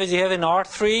what you have is you have in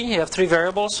R3, you have three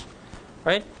variables,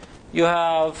 right? You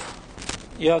have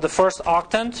the first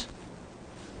octant,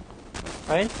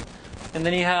 right? And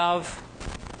then you have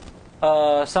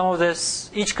some of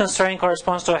this. Each constraint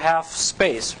corresponds to a half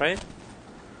space, right?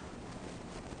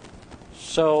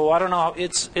 So I don't know.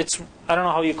 I don't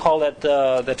know how you call that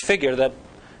that figure that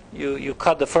you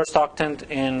cut the first octant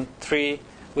in three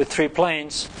with three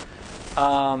planes.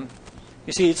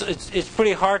 You see, it's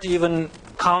pretty hard to even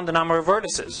count the number of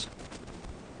vertices,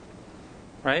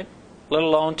 right? Let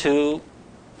alone to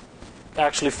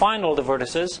actually find all the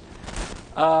vertices.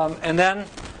 And then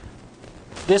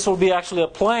this will be actually a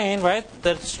plane, right?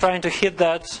 That's trying to hit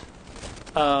that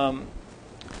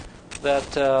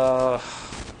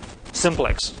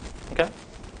simplex, okay?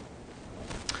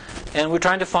 And we're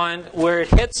trying to find where it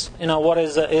hits. You know, what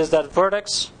is that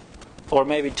vertex, or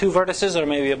maybe two vertices, or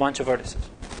maybe a bunch of vertices.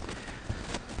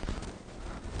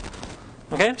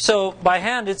 Okay, so by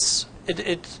hand it's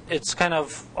kind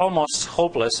of almost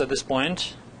hopeless at this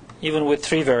point, even with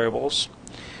three variables.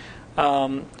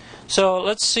 So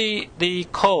let's see the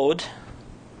code,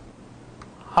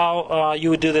 how you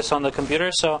would do this on the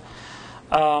computer. So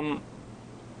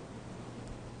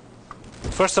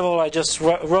first of all, I just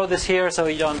wrote this here so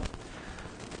you don't.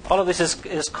 All of this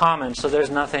is common, so there's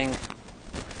nothing.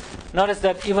 Notice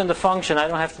that even the function, I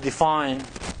don't have to define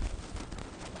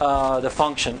the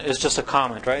function. It's just a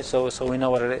comment, right? So we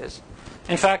know what it is.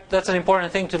 In fact, that's an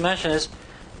important thing to mention is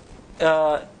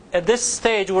at this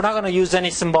stage, we're not going to use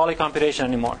any symbolic computation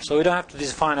anymore. So we don't have to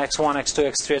define x1, x2,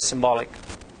 x3 as symbolic,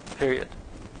 period.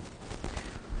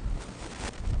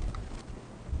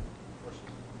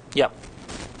 Yeah.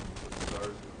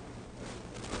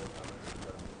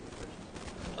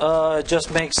 It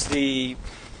just makes the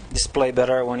display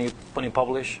better when you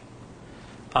publish.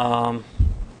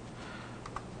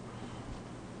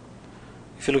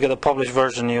 If you look at the published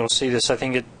version, you'll see this. I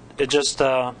think it just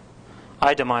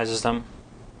itemizes them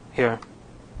here.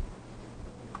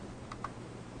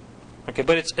 Okay,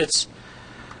 but it's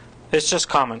just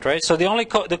comment, right? So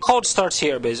the code starts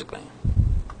here basically.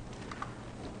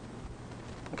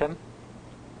 Okay.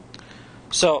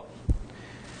 So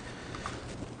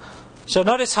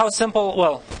notice how simple.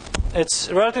 Well, it's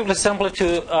relatively simple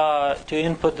to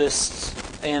input this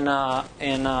in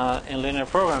linear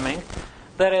programming.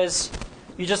 That is,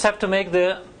 you just have to make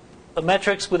the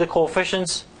matrix with the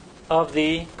coefficients of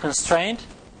the constraint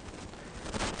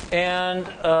and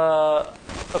a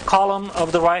column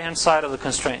of the right-hand side of the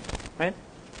constraint, right?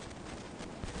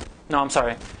 No, I'm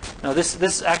sorry. No, this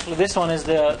one is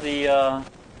the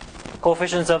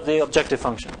coefficients of the objective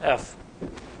function f,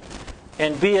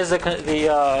 and b is the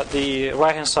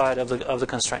right-hand side of the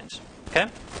constraints. Okay.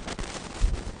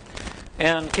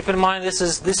 And keep in mind,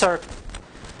 these are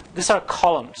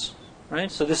columns,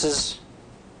 right? So this is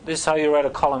how you write a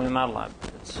column in MATLAB.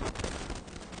 It's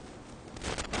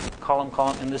column,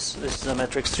 and this is a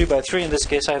matrix 3 by 3. In this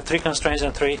case, I have three constraints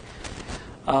and three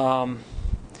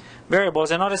variables.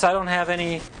 And notice I don't have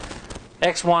any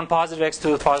x1 positive,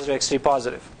 x2 positive, x3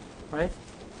 positive, right?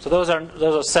 So those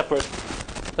are separate.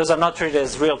 Those are not treated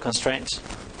as real constraints.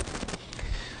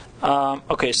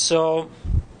 Okay, so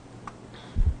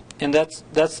and that's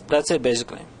it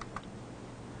basically.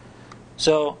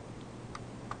 So,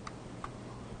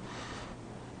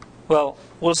 well,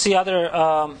 we'll see other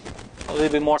a little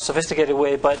bit more sophisticated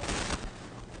way, but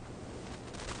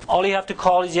all you have to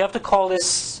call is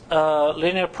this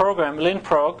linear program,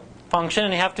 linprog function,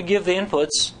 and you have to give the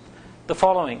inputs the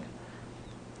following: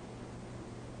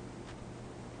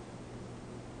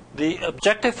 the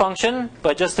objective function,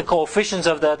 but just the coefficients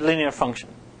of that linear function,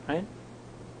 right?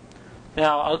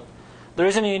 Now, the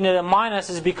reason you need a minus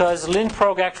is because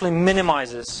linprog actually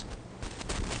minimizes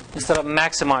instead of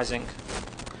maximizing.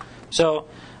 So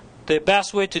the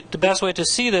best way to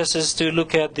see this is to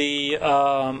look at the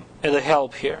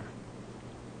help here.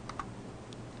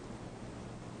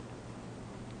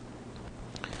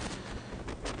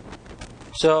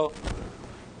 So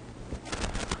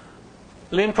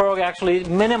linprog actually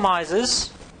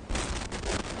minimizes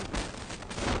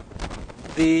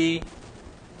the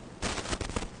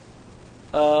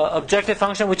objective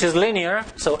function, which is linear,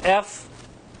 so f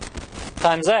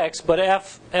times x, but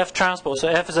f transpose, so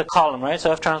f is a column, right?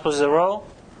 So f transpose is a row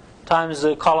times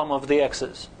the column of the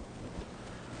x's.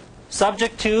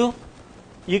 subject to,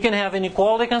 you can have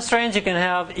inequality constraints, you can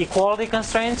have equality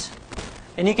constraints,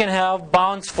 and you can have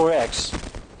bounds for x.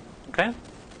 Okay?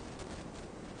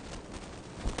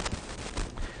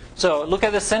 So look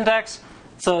at the syntax.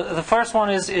 So the first one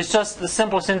is just the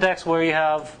simple syntax where you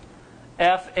have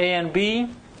f, a, and b.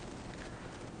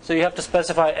 So you have to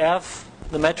specify f,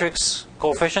 the matrix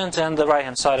coefficients, and the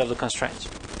right-hand side of the constraints.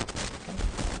 Okay.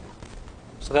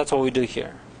 So that's what we do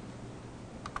here.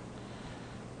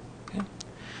 Okay.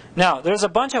 Now, there's a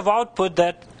bunch of output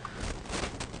that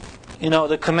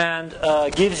the command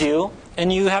gives you,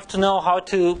 and you have to know how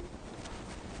to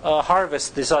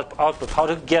harvest this output, how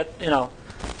to get,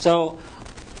 So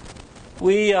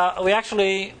we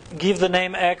actually give the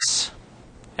name x,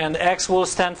 and x will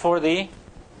stand for the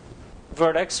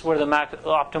vertex where the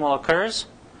optimal occurs.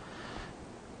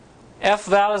 F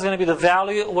val is going to be the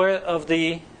value of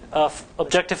the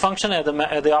objective function at the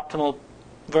optimal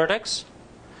vertex.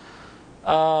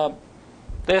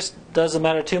 This doesn't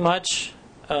matter too much.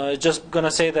 Just going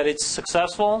to say that it's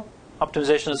successful.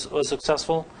 Optimization was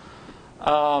successful.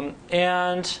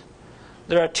 And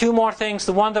there are two more things.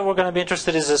 The one that we're going to be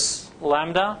interested in is this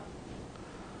lambda.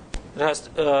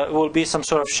 It will be some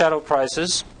sort of shadow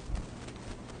prices.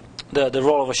 The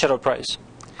role of a shadow price.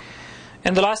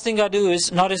 And the last thing I do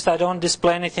is notice that I don't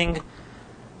display anything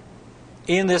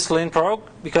in this linprog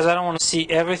because I don't want to see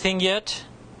everything yet.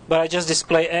 But I just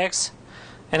display x,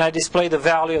 and I display the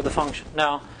value of the function.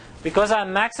 Now, because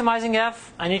I'm maximizing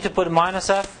f, I need to put minus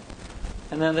f,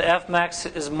 and then the f max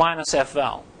is minus f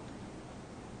val.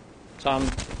 So I'm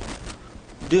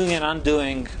doing and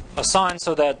undoing a sign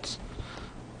so that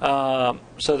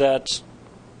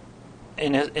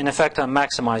in effect I'm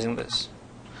maximizing this.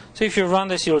 So if you run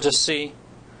this, you'll just see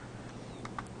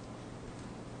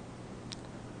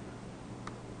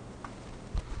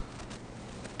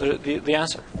the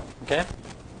answer. Okay.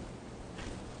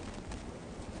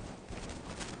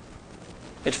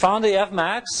 It found the f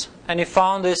max, and it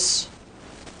found this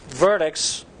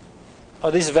vertex,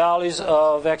 or these values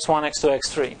of x1, x2,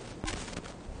 x3.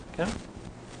 Okay.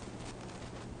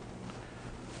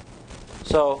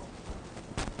 So,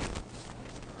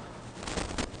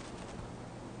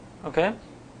 okay.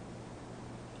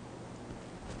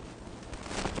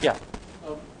 Yeah.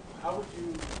 How would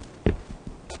you put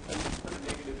a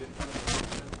negative in front of the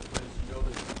function because you know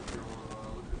that you're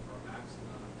looking for a max and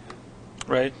not a min?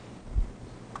 Right.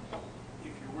 If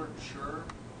you weren't sure,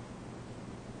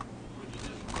 would you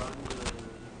just run the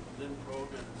linprog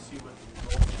and see what the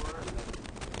results were, and then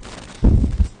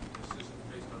decision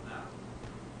based on that?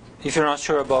 If you're not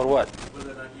sure about what?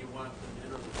 Whether or not you want the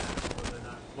min or the max, whether or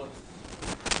not what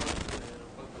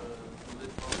the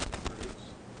linprog produce.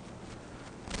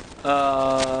 Or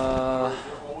is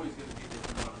there always going to be the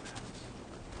amount of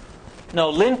max?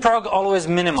 No, linprog always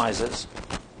minimizes.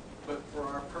 But for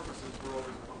our purposes,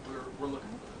 we're looking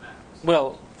for the max.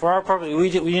 Well, for our purpose, we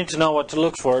need to know what to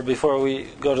look for before we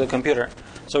go to the computer.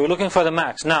 So we're looking for the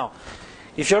max. Now,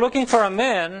 if you're looking for a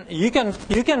min, you can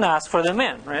ask for the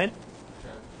min, right?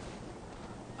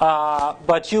 Okay.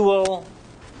 But you will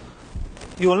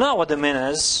know what the min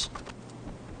is.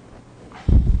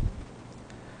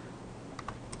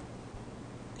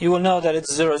 You will know that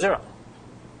it's 0, 0,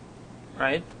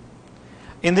 right?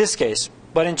 In this case.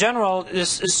 But in general,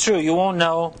 it's true. You won't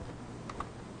know.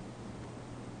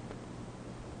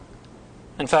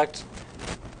 In fact,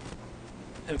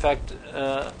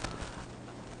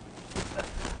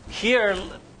 here,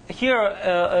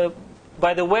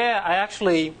 by the way, I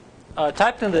actually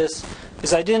typed in this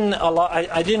is I didn't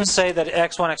say that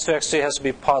x1, x2, x3 has to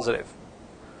be positive.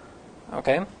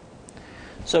 Okay.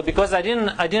 So because I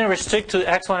didn't restrict to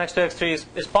x1, x2, x3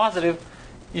 is positive,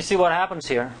 you see what happens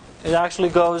here. It actually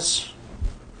goes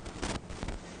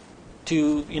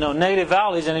to negative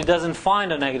values, and it doesn't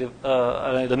find a negative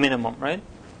the minimum, right?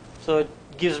 So it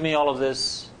gives me all of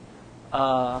this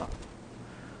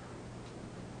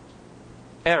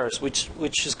errors, which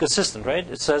is consistent, right?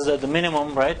 It says that the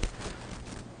minimum, right?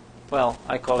 Well,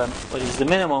 I call them what is the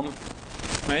minimum,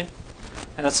 right?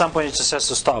 And at some point it just has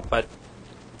to stop. But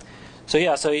so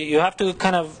yeah, so you have to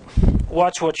kind of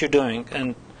watch what you're doing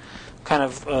and kind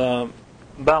of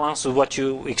balance with what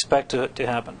you expect to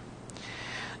happen.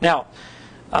 Now,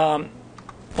 let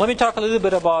me talk a little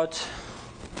bit about.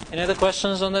 Any other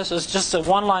questions on this? It's just a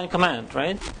one-line command,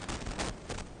 right?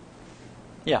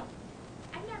 Yeah.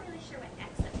 I'm not really sure what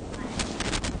X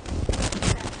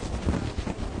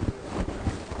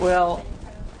implies. Well,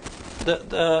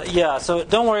 yeah. So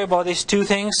don't worry about these two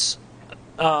things.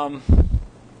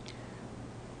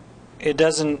 It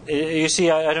doesn't. You see,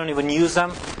 I don't even use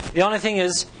them. The only thing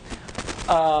is,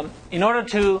 in order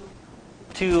to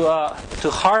to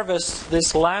harvest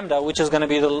this lambda, which is going to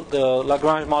be the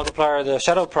Lagrange multiplier, the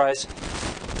shadow price,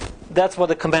 that's what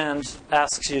the command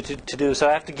asks you to do. So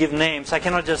I have to give names. I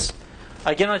cannot just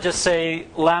say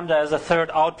lambda as the third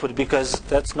output, because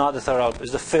that's not the third output,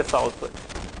 it's the fifth output.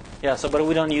 Yeah, so but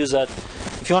we don't use that.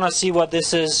 If you want to see what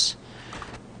this is,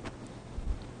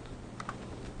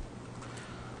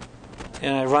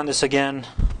 and I run this again,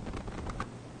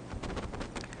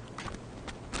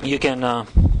 you can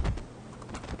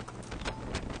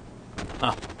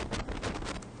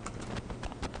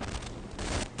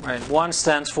right, 1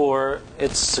 stands for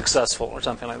it's successful or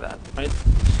something like that, right?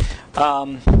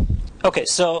 Okay,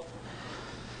 so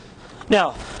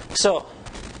now, so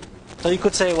you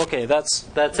could say, okay, that's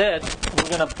it. We're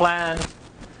going to plan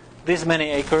this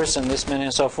many acres and this many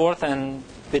and so forth, and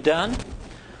be done.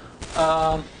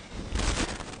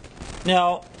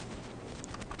 Now,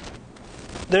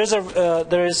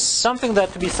 there is something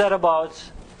that to be said about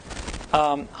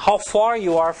how far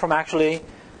you are from actually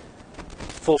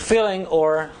fulfilling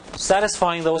or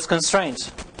satisfying those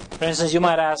constraints. For instance, you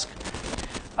might ask,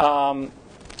 well,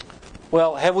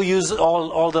 have we used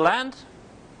all the land?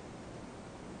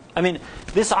 I mean,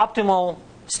 this optimal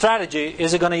strategy,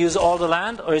 is it going to use all the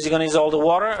land, or is it going to use all the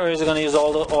water, or is it going to use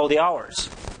all the hours?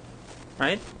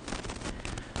 Right?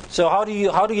 So how do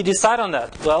you decide on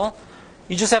that? Well,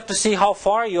 you just have to see how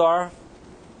far you are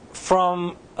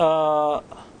from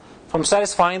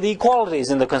satisfying the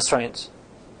equalities in the constraints.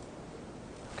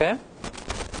 Okay?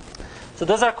 So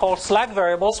those are called slack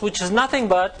variables, which is nothing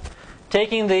but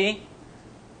taking the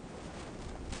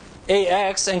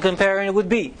AX and comparing it with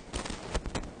B.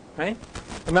 Right?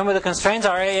 Remember, the constraints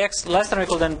are AX less than or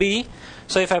equal than B.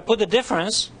 So if I put the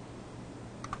difference,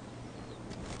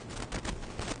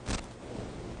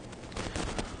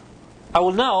 I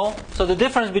will know. So the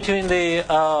difference between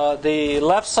the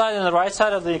left side and the right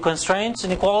side of the constraints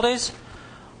inequalities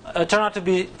turn out to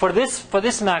be, for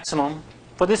this maximum,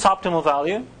 for this optimal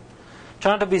value,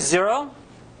 turn out to be 0,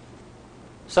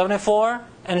 74,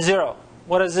 and 0.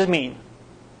 What does it mean?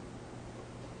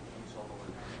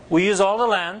 We use all the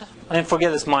land, and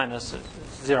forget this minus,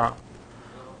 it's 0.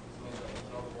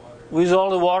 We use all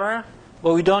the water,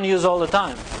 but we don't use all the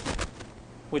time,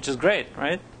 which is great,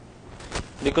 right?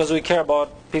 Because we care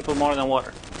about people more than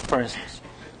water, for instance.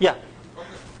 Yeah? The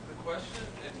question,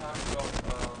 it talks about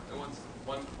it wants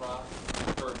one crop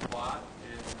per plot,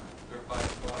 and there are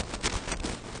 5 plots,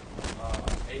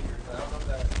 acres. I don't know if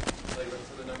that, like,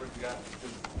 so the numbers you got is for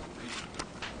each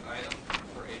item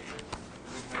per acre.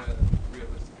 Is it kind of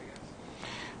realistic, I guess?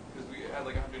 Because we had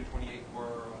like 128 for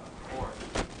corn.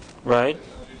 Right.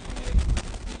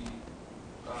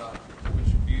 128 which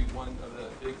would be one of the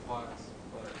big plots,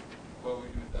 but what would we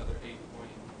do with the other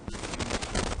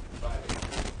 8.5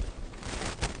 acres?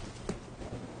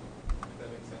 If that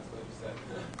makes sense, what you said.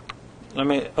 Let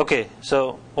me. Okay.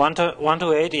 So 1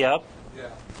 to 8. Yep. Yeah.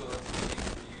 So that's the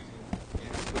acres we're using.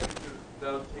 And so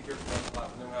that'll take care of one plot,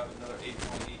 and then we'll have another 8.86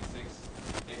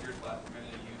 acres left we're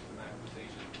going to use for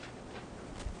maximization.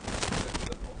 That's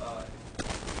the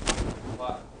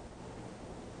plot.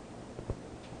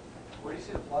 Where do you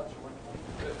see the plots are 120?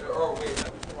 Oh wait,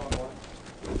 that was the wrong one.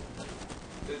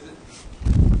 Is it?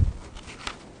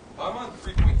 I'm on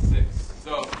 3.6.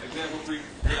 So example 3.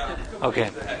 Yeah. Okay.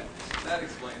 That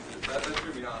explains it. That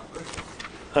threw me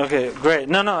off. Okay. Great.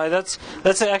 No. That's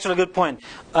actually a good point.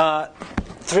 The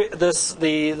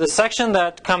section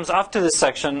that comes after this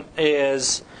section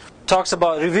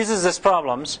revisits these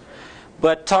problems,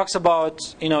 but talks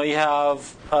about, you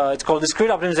have it's called discrete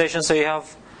optimization. So you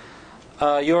have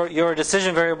your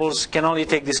decision variables can only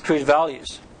take discrete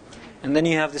values, and then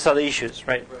you have these other issues,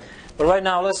 right? But right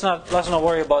now, let's not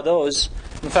worry about those.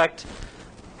 In fact,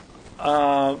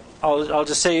 I'll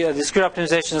just say discrete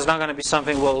optimization is not going to be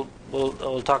something we'll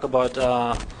talk about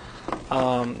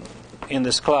in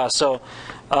this class. So,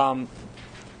 or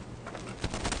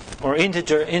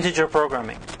integer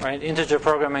programming, right? Integer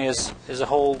programming is a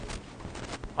whole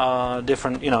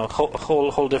different,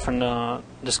 whole different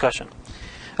discussion.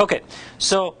 Okay,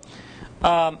 so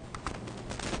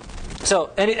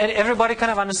everybody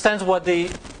kind of understands what the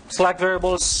slack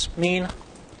variables mean.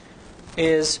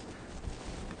 Is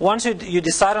once you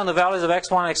decide on the values of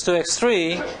x1, x2,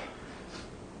 x3,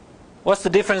 what's the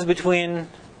difference between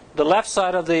the left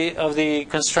side of the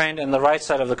constraint and the right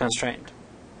side of the constraint?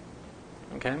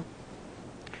 Okay,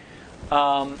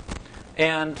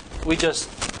 and we just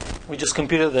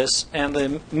computed this, and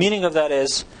the meaning of that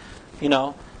is,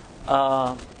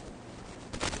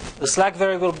 the slack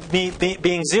variable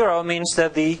being 0 means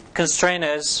that the constraint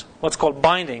is what's called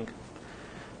binding.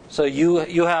 So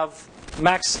you have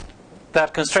maxed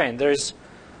that constraint. There's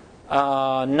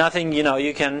nothing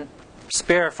you can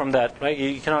spare from that, right?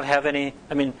 You cannot have any.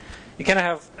 I mean, you cannot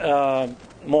have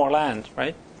more land,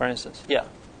 right? For instance, yeah. So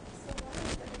what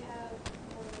is that we have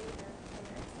more labor and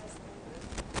excess labor?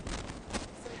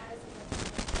 So how does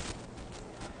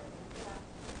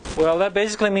it Well, that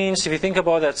basically means, if you think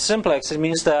about that simplex, it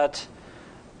means that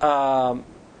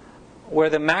where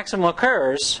the maximum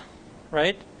occurs,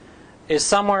 right, is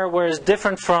somewhere where it's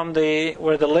different from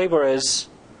where the labor is.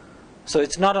 So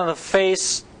it's not on the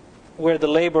face where the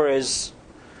labor is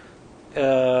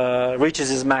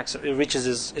reaches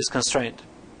its constraint.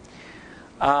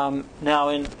 Now,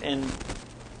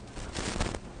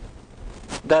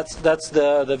 that's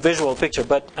the visual picture.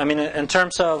 But I mean, in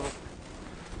terms of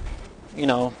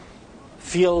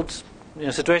field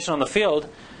situation on the field,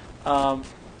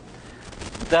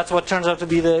 that's what turns out to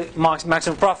be the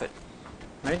maximum profit,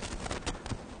 right?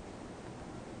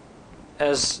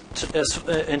 As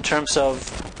in terms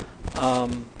of I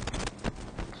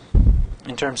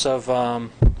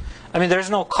mean, there's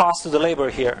no cost to the labor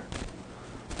here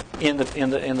in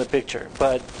the picture,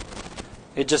 but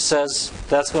it just says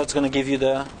that's what's going to give you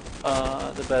the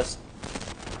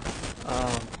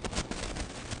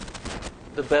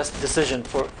best decision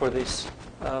for these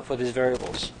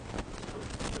variables.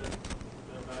 The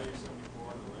value 74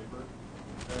 on the labor,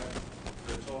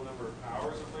 the total number of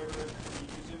hours of labor that you're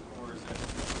using, or is that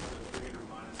the 300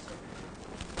 minus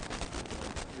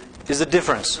 74? Is the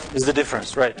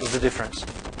difference, right? Is the difference. So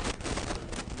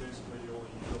basically, you only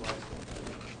utilize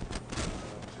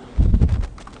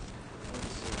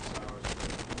 26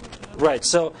 hours. Right.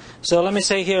 So let me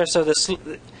say here. So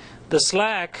the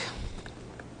slack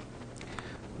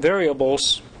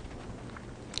variables,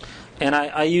 and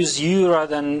I use u rather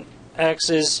than x,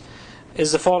 is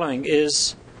the following: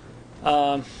 is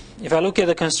if I look at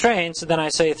the constraints, then I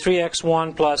say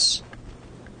 3x1 plus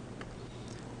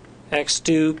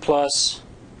x2 plus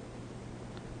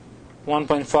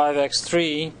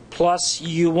 1.5x3 plus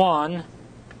u1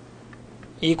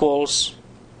 equals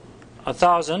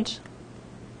 1,000.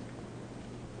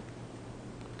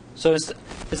 So it's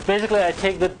basically, I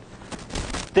take the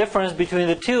difference between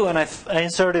the two and I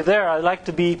insert it there. I like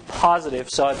to be positive,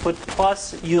 so I put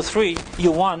plus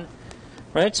u1,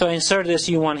 right? So I insert this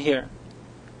u1 here.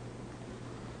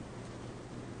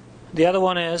 The other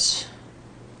one is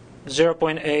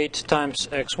 0.8 times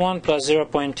x1 plus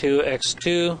 0.2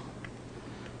 x2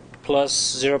 plus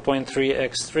 0.3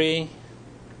 x3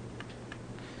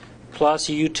 plus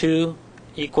u2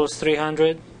 equals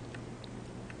 300,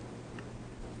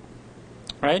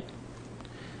 right?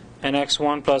 And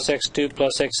x1 plus x2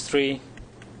 plus x3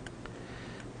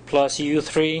 plus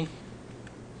u3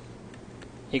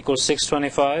 equals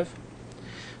 625.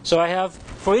 So I have,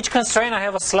 for each constraint, I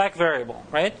have a slack variable,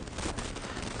 right?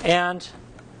 And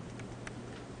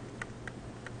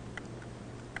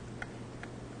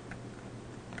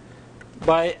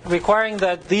by requiring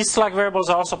that these slack variables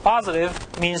are also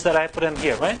positive means that I put them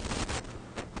here, right?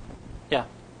 Yeah.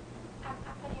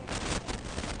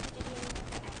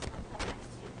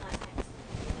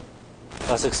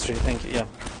 Plus x3, thank you, yeah.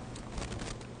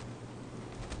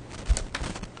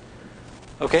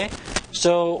 Okay,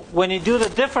 so when you do the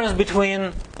difference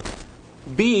between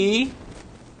b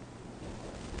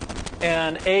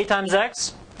and a times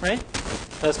x, right?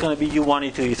 That's going to be u1,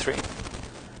 u2, u3.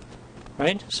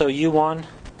 Right? So u1,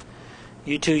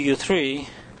 u2, u3,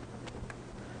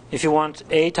 if you want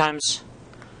a times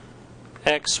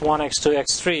x1, x2,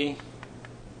 x3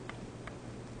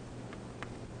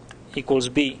 equals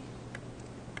b.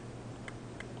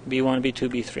 b1, b2,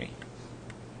 b3.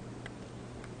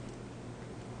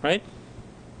 Right?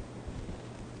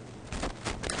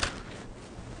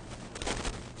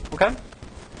 Okay?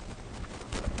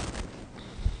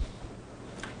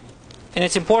 And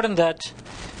it's important that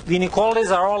the inequalities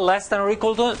are all less than or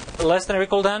equal than,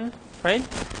 right?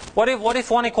 What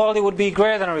if one equality would be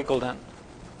greater than or equal than?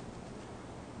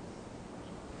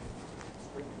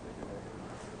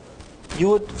 You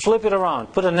would flip it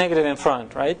around, put a negative in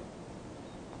front, right?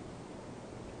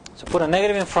 So put a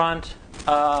negative in front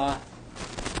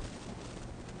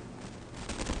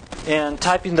and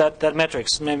type in that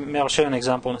matrix. Maybe I'll show you an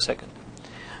example in a second.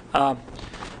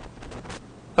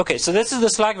 Okay, so this is the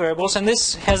slack variables, and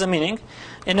this has a meaning.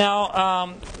 And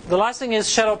now the last thing is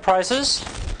shadow prices.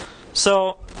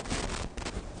 So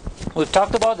we've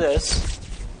talked about this.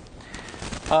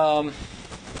 Let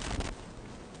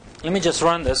me just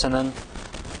run this and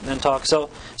then talk. So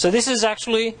this is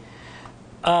actually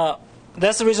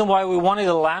that's the reason why we wanted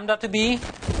the lambda to be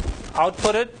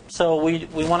outputted. So we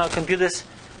want to compute this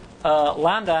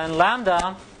lambda, and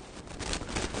lambda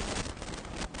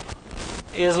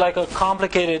is like a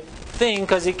complicated thing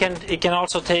because it can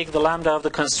also take the lambda of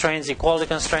the constraints, equality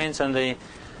constraints, and the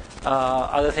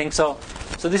other things. So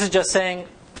this is just saying,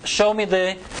 show me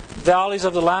the values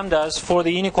of the lambdas for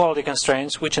the inequality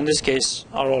constraints, which in this case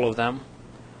are all of them.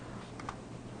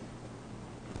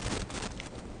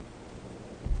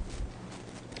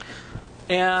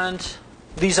 And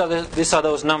these are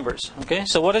those numbers. Okay.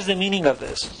 So what is the meaning of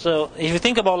this? So if you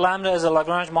think about lambda as a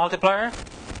Lagrange multiplier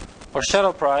or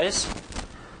shadow price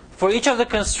for each of the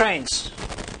constraints.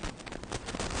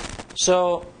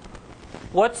 So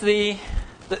what's this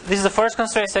is the first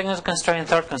constraint, second constraint,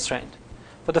 third constraint.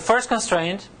 For the first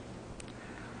constraint,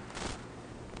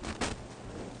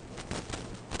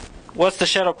 what's the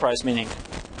shadow price meaning?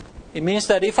 It means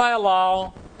that if I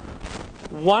allow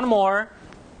one more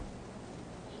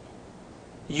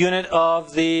unit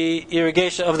of the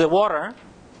irrigation of the water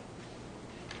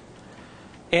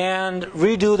and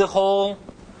redo the whole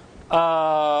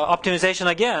optimization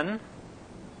again,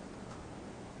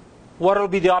 what will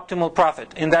be the optimal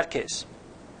profit in that case?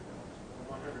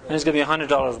 And it's going to be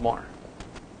 $100 more.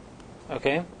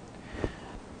 Okay?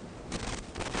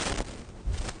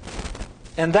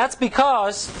 And that's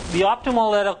because the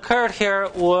optimal that occurred here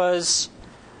was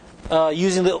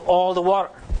using all the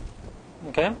water.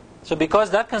 Okay? So because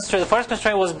that constraint, the first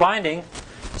constraint was binding,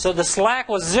 so the slack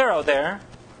was 0 there,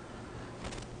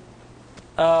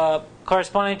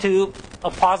 corresponding to a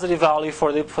positive value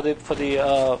for the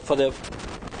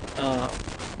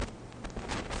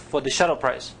shadow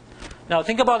price. Now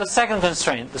think about the second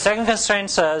constraint. The second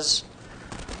constraint says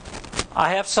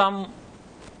I have some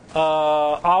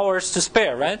hours to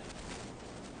spare, right?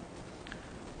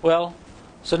 Well,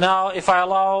 so now if I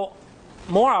allow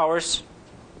more hours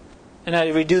and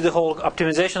I redo the whole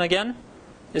optimization again,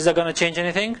 is that going to change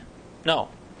anything? No.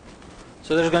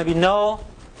 So there's going to be no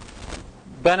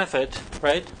benefit,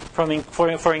 right,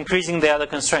 for increasing the other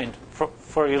constraint,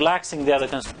 for relaxing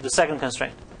the second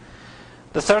constraint.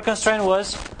 The third constraint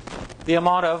was the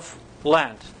amount of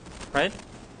land, right?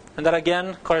 And that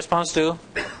again corresponds to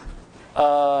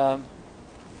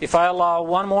if I allow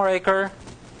one more acre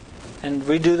and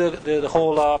redo the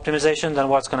whole optimization, then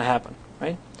what's going to happen,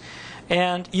 right?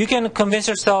 And you can convince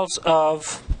yourselves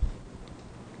of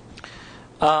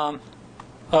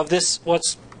this.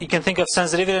 You can think of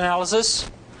sensitivity analysis.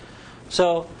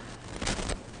 So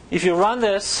if you run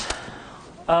this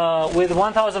with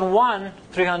 1001,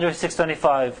 300,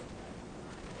 625,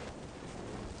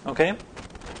 okay?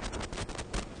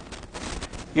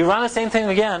 You run the same thing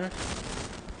again,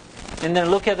 and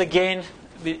then look at the gain,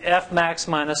 F max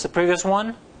minus the previous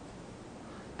one.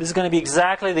 This is going to be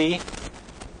exactly the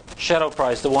shadow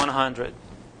price, the 100.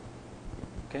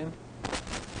 Okay.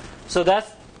 So that's,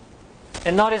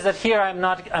 and notice that here I'm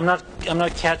not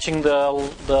catching the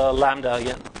lambda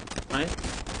again, right?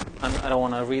 I don't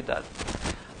want to read that.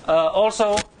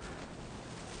 Also,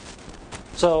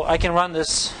 so I can run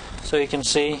this so you can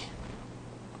see.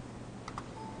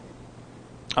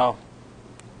 Oh,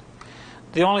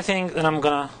 the only thing that I'm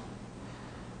gonna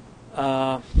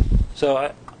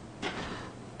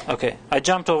okay, I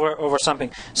jumped over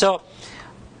something. So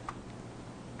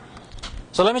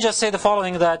let me just say the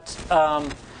following: that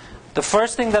the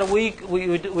first thing that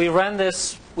we ran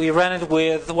this, we ran it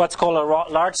with what's called a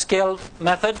large scale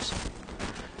method,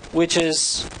 which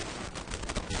is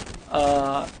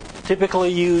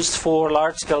typically used for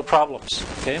large scale problems.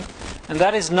 Okay, and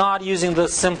that is not using the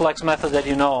simplex method that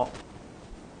you know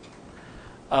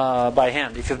by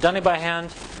hand. If you've done it by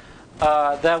hand,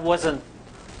 that wasn't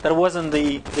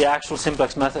the actual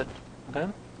simplex method. Okay,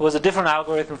 it was a different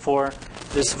algorithm for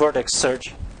this vertex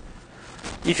search.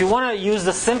 If you want to use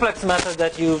the simplex method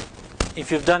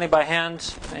if you've done it by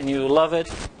hand and you love it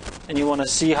and you want to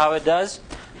see how it does,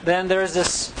 then there's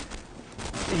this.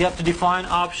 You have to define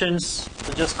options.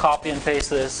 So just copy and paste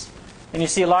this, and you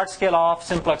see large scale off,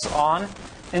 simplex on,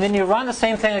 and then you run the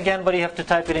same thing again, but you have to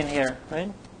type it in here,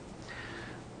 right?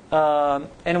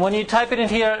 And when you type it in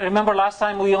here, remember last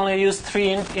time we only used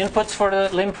 3 inputs for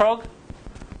the limprog?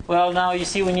 Well, now you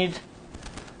see we need,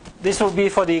 this will be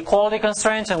for the equality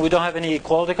constraints, and we don't have any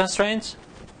equality constraints.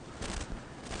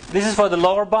 This is for the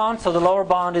lower bound, so the lower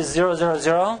bound is 0, 0,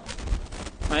 0,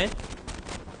 right?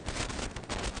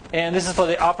 And this is for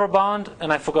the upper bound,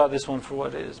 and I forgot this one for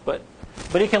what it is, but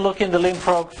you can look in the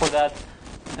limprog for that,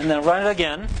 and then run it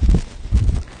again.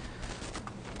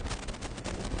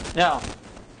 Now,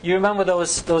 you remember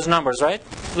those numbers, right?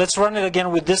 Let's run it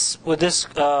again with this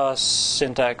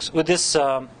syntax, with this.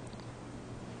 Oh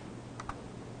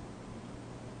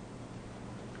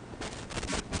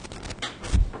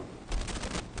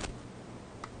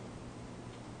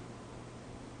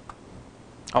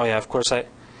yeah, of course I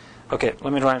Okay,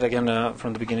 let me run it again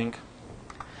from the beginning.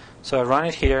 So I run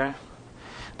it here.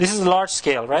 This is a large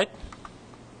scale, right?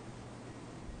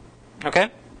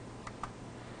 Okay?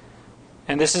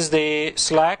 And this is the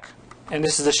slack, and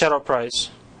this is the shadow price.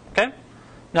 Okay?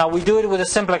 Now we do it with a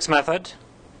simplex method.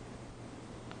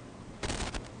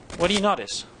 What do you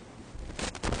notice?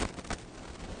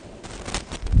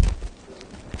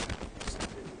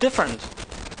 Different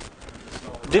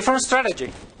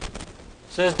strategy.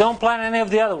 Says don't plant any of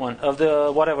the other one, of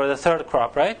the whatever, the third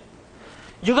crop, right?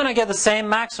 You're going to get the same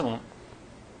maximum.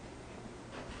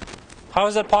 How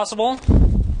is that possible?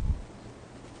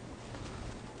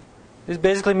 This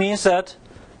basically means that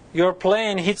your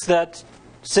plane hits that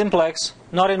simplex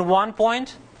not in one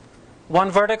point,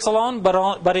 one vertex alone,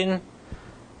 but in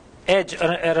edge,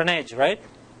 at an edge, right?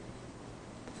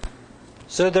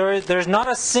 So there's not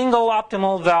a single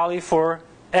optimal value for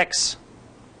x,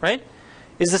 right?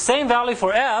 It's the same value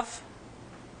for f,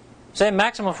 same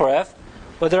maximum for f,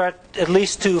 but there are at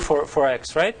least two for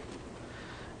x, right?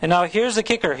 And now here's the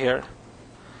kicker here.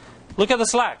 Look at the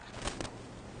slack.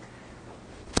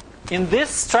 In this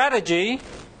strategy,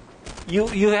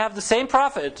 you have the same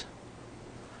profit,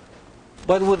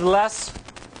 but with less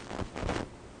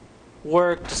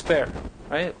work to spare,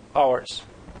 right? Hours.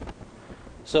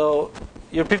 So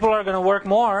your people are going to work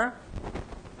more,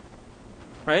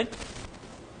 right?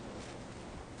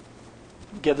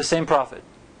 Get the same profit,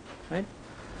 right?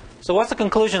 So what's the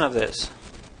conclusion of this?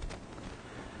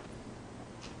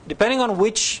 Depending on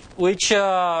which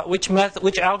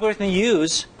algorithm you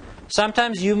use,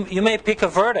 sometimes you may pick a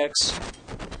vertex,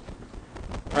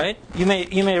 right? You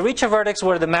may reach a vertex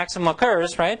where the maximum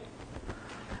occurs, right?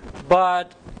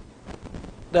 But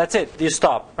that's it. You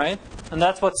stop, right? And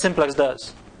that's what simplex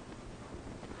does.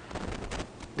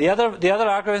 The other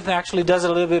algorithm actually does it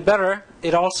a little bit better.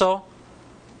 It also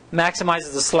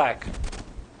maximizes the slack.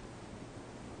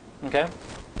 Okay?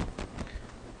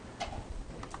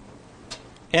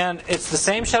 And it's the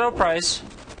same shadow price.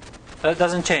 That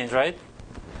doesn't change, right?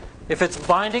 If it's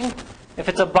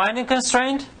a binding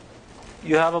constraint,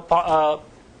 you have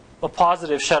a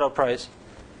positive shadow price.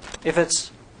 If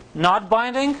it's not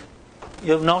binding,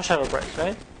 you have no shadow price,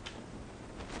 right?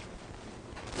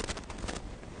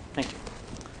 Thank you.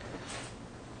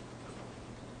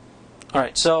 All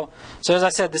right, so as I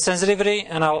said, the sensitivity,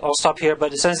 and I'll stop here,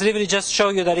 but the sensitivity just show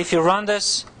you that if you run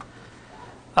this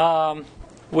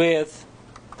with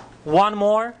one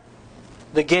more,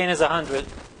 the gain is 100.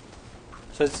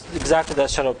 So it's exactly that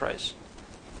shadow price.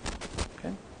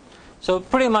 Okay? So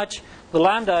pretty much the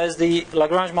lambda is the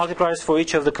Lagrange multipliers for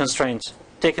each of the constraints,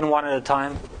 taken one at a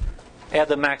time at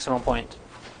the maximum point.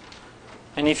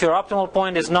 And if your optimal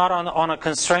point is not on a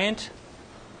constraint,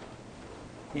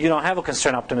 you don't have a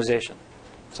constraint optimization.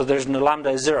 So there's no lambda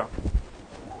is 0.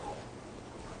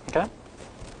 Okay?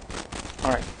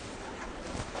 All right.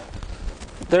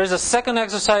 There is a second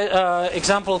exercise,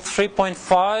 example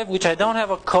 3.5, which I don't have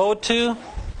a code to.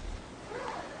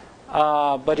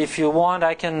 But if you want,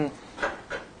 I can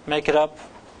make it up.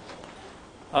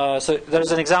 So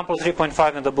there's an example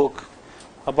 3.5 in the book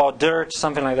about dirt,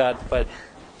 something like that. But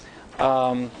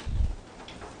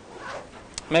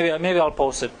maybe I'll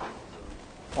post it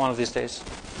one of these days.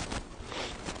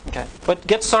 Okay. But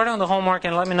get started on the homework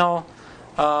and let me know.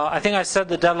 I think I set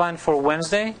the deadline for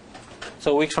Wednesday,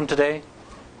 so a week from today.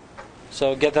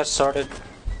 So get that started.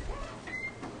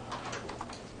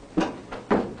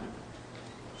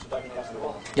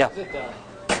 Yeah.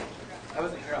 I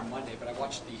wasn't here on Monday, but I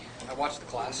watched the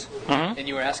class, Mm-hmm. and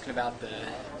you were asking about the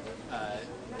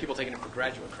people taking it for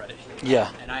graduate credit.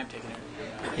 Yeah. And I am taking it.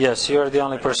 Yes, you're the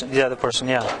only person. The other person.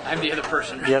 Yeah. I'm the other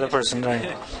person. The other person.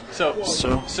 Right. So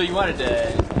you wanted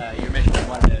to. You mentioned you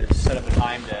wanted to set up a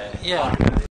time to. Yeah. talk about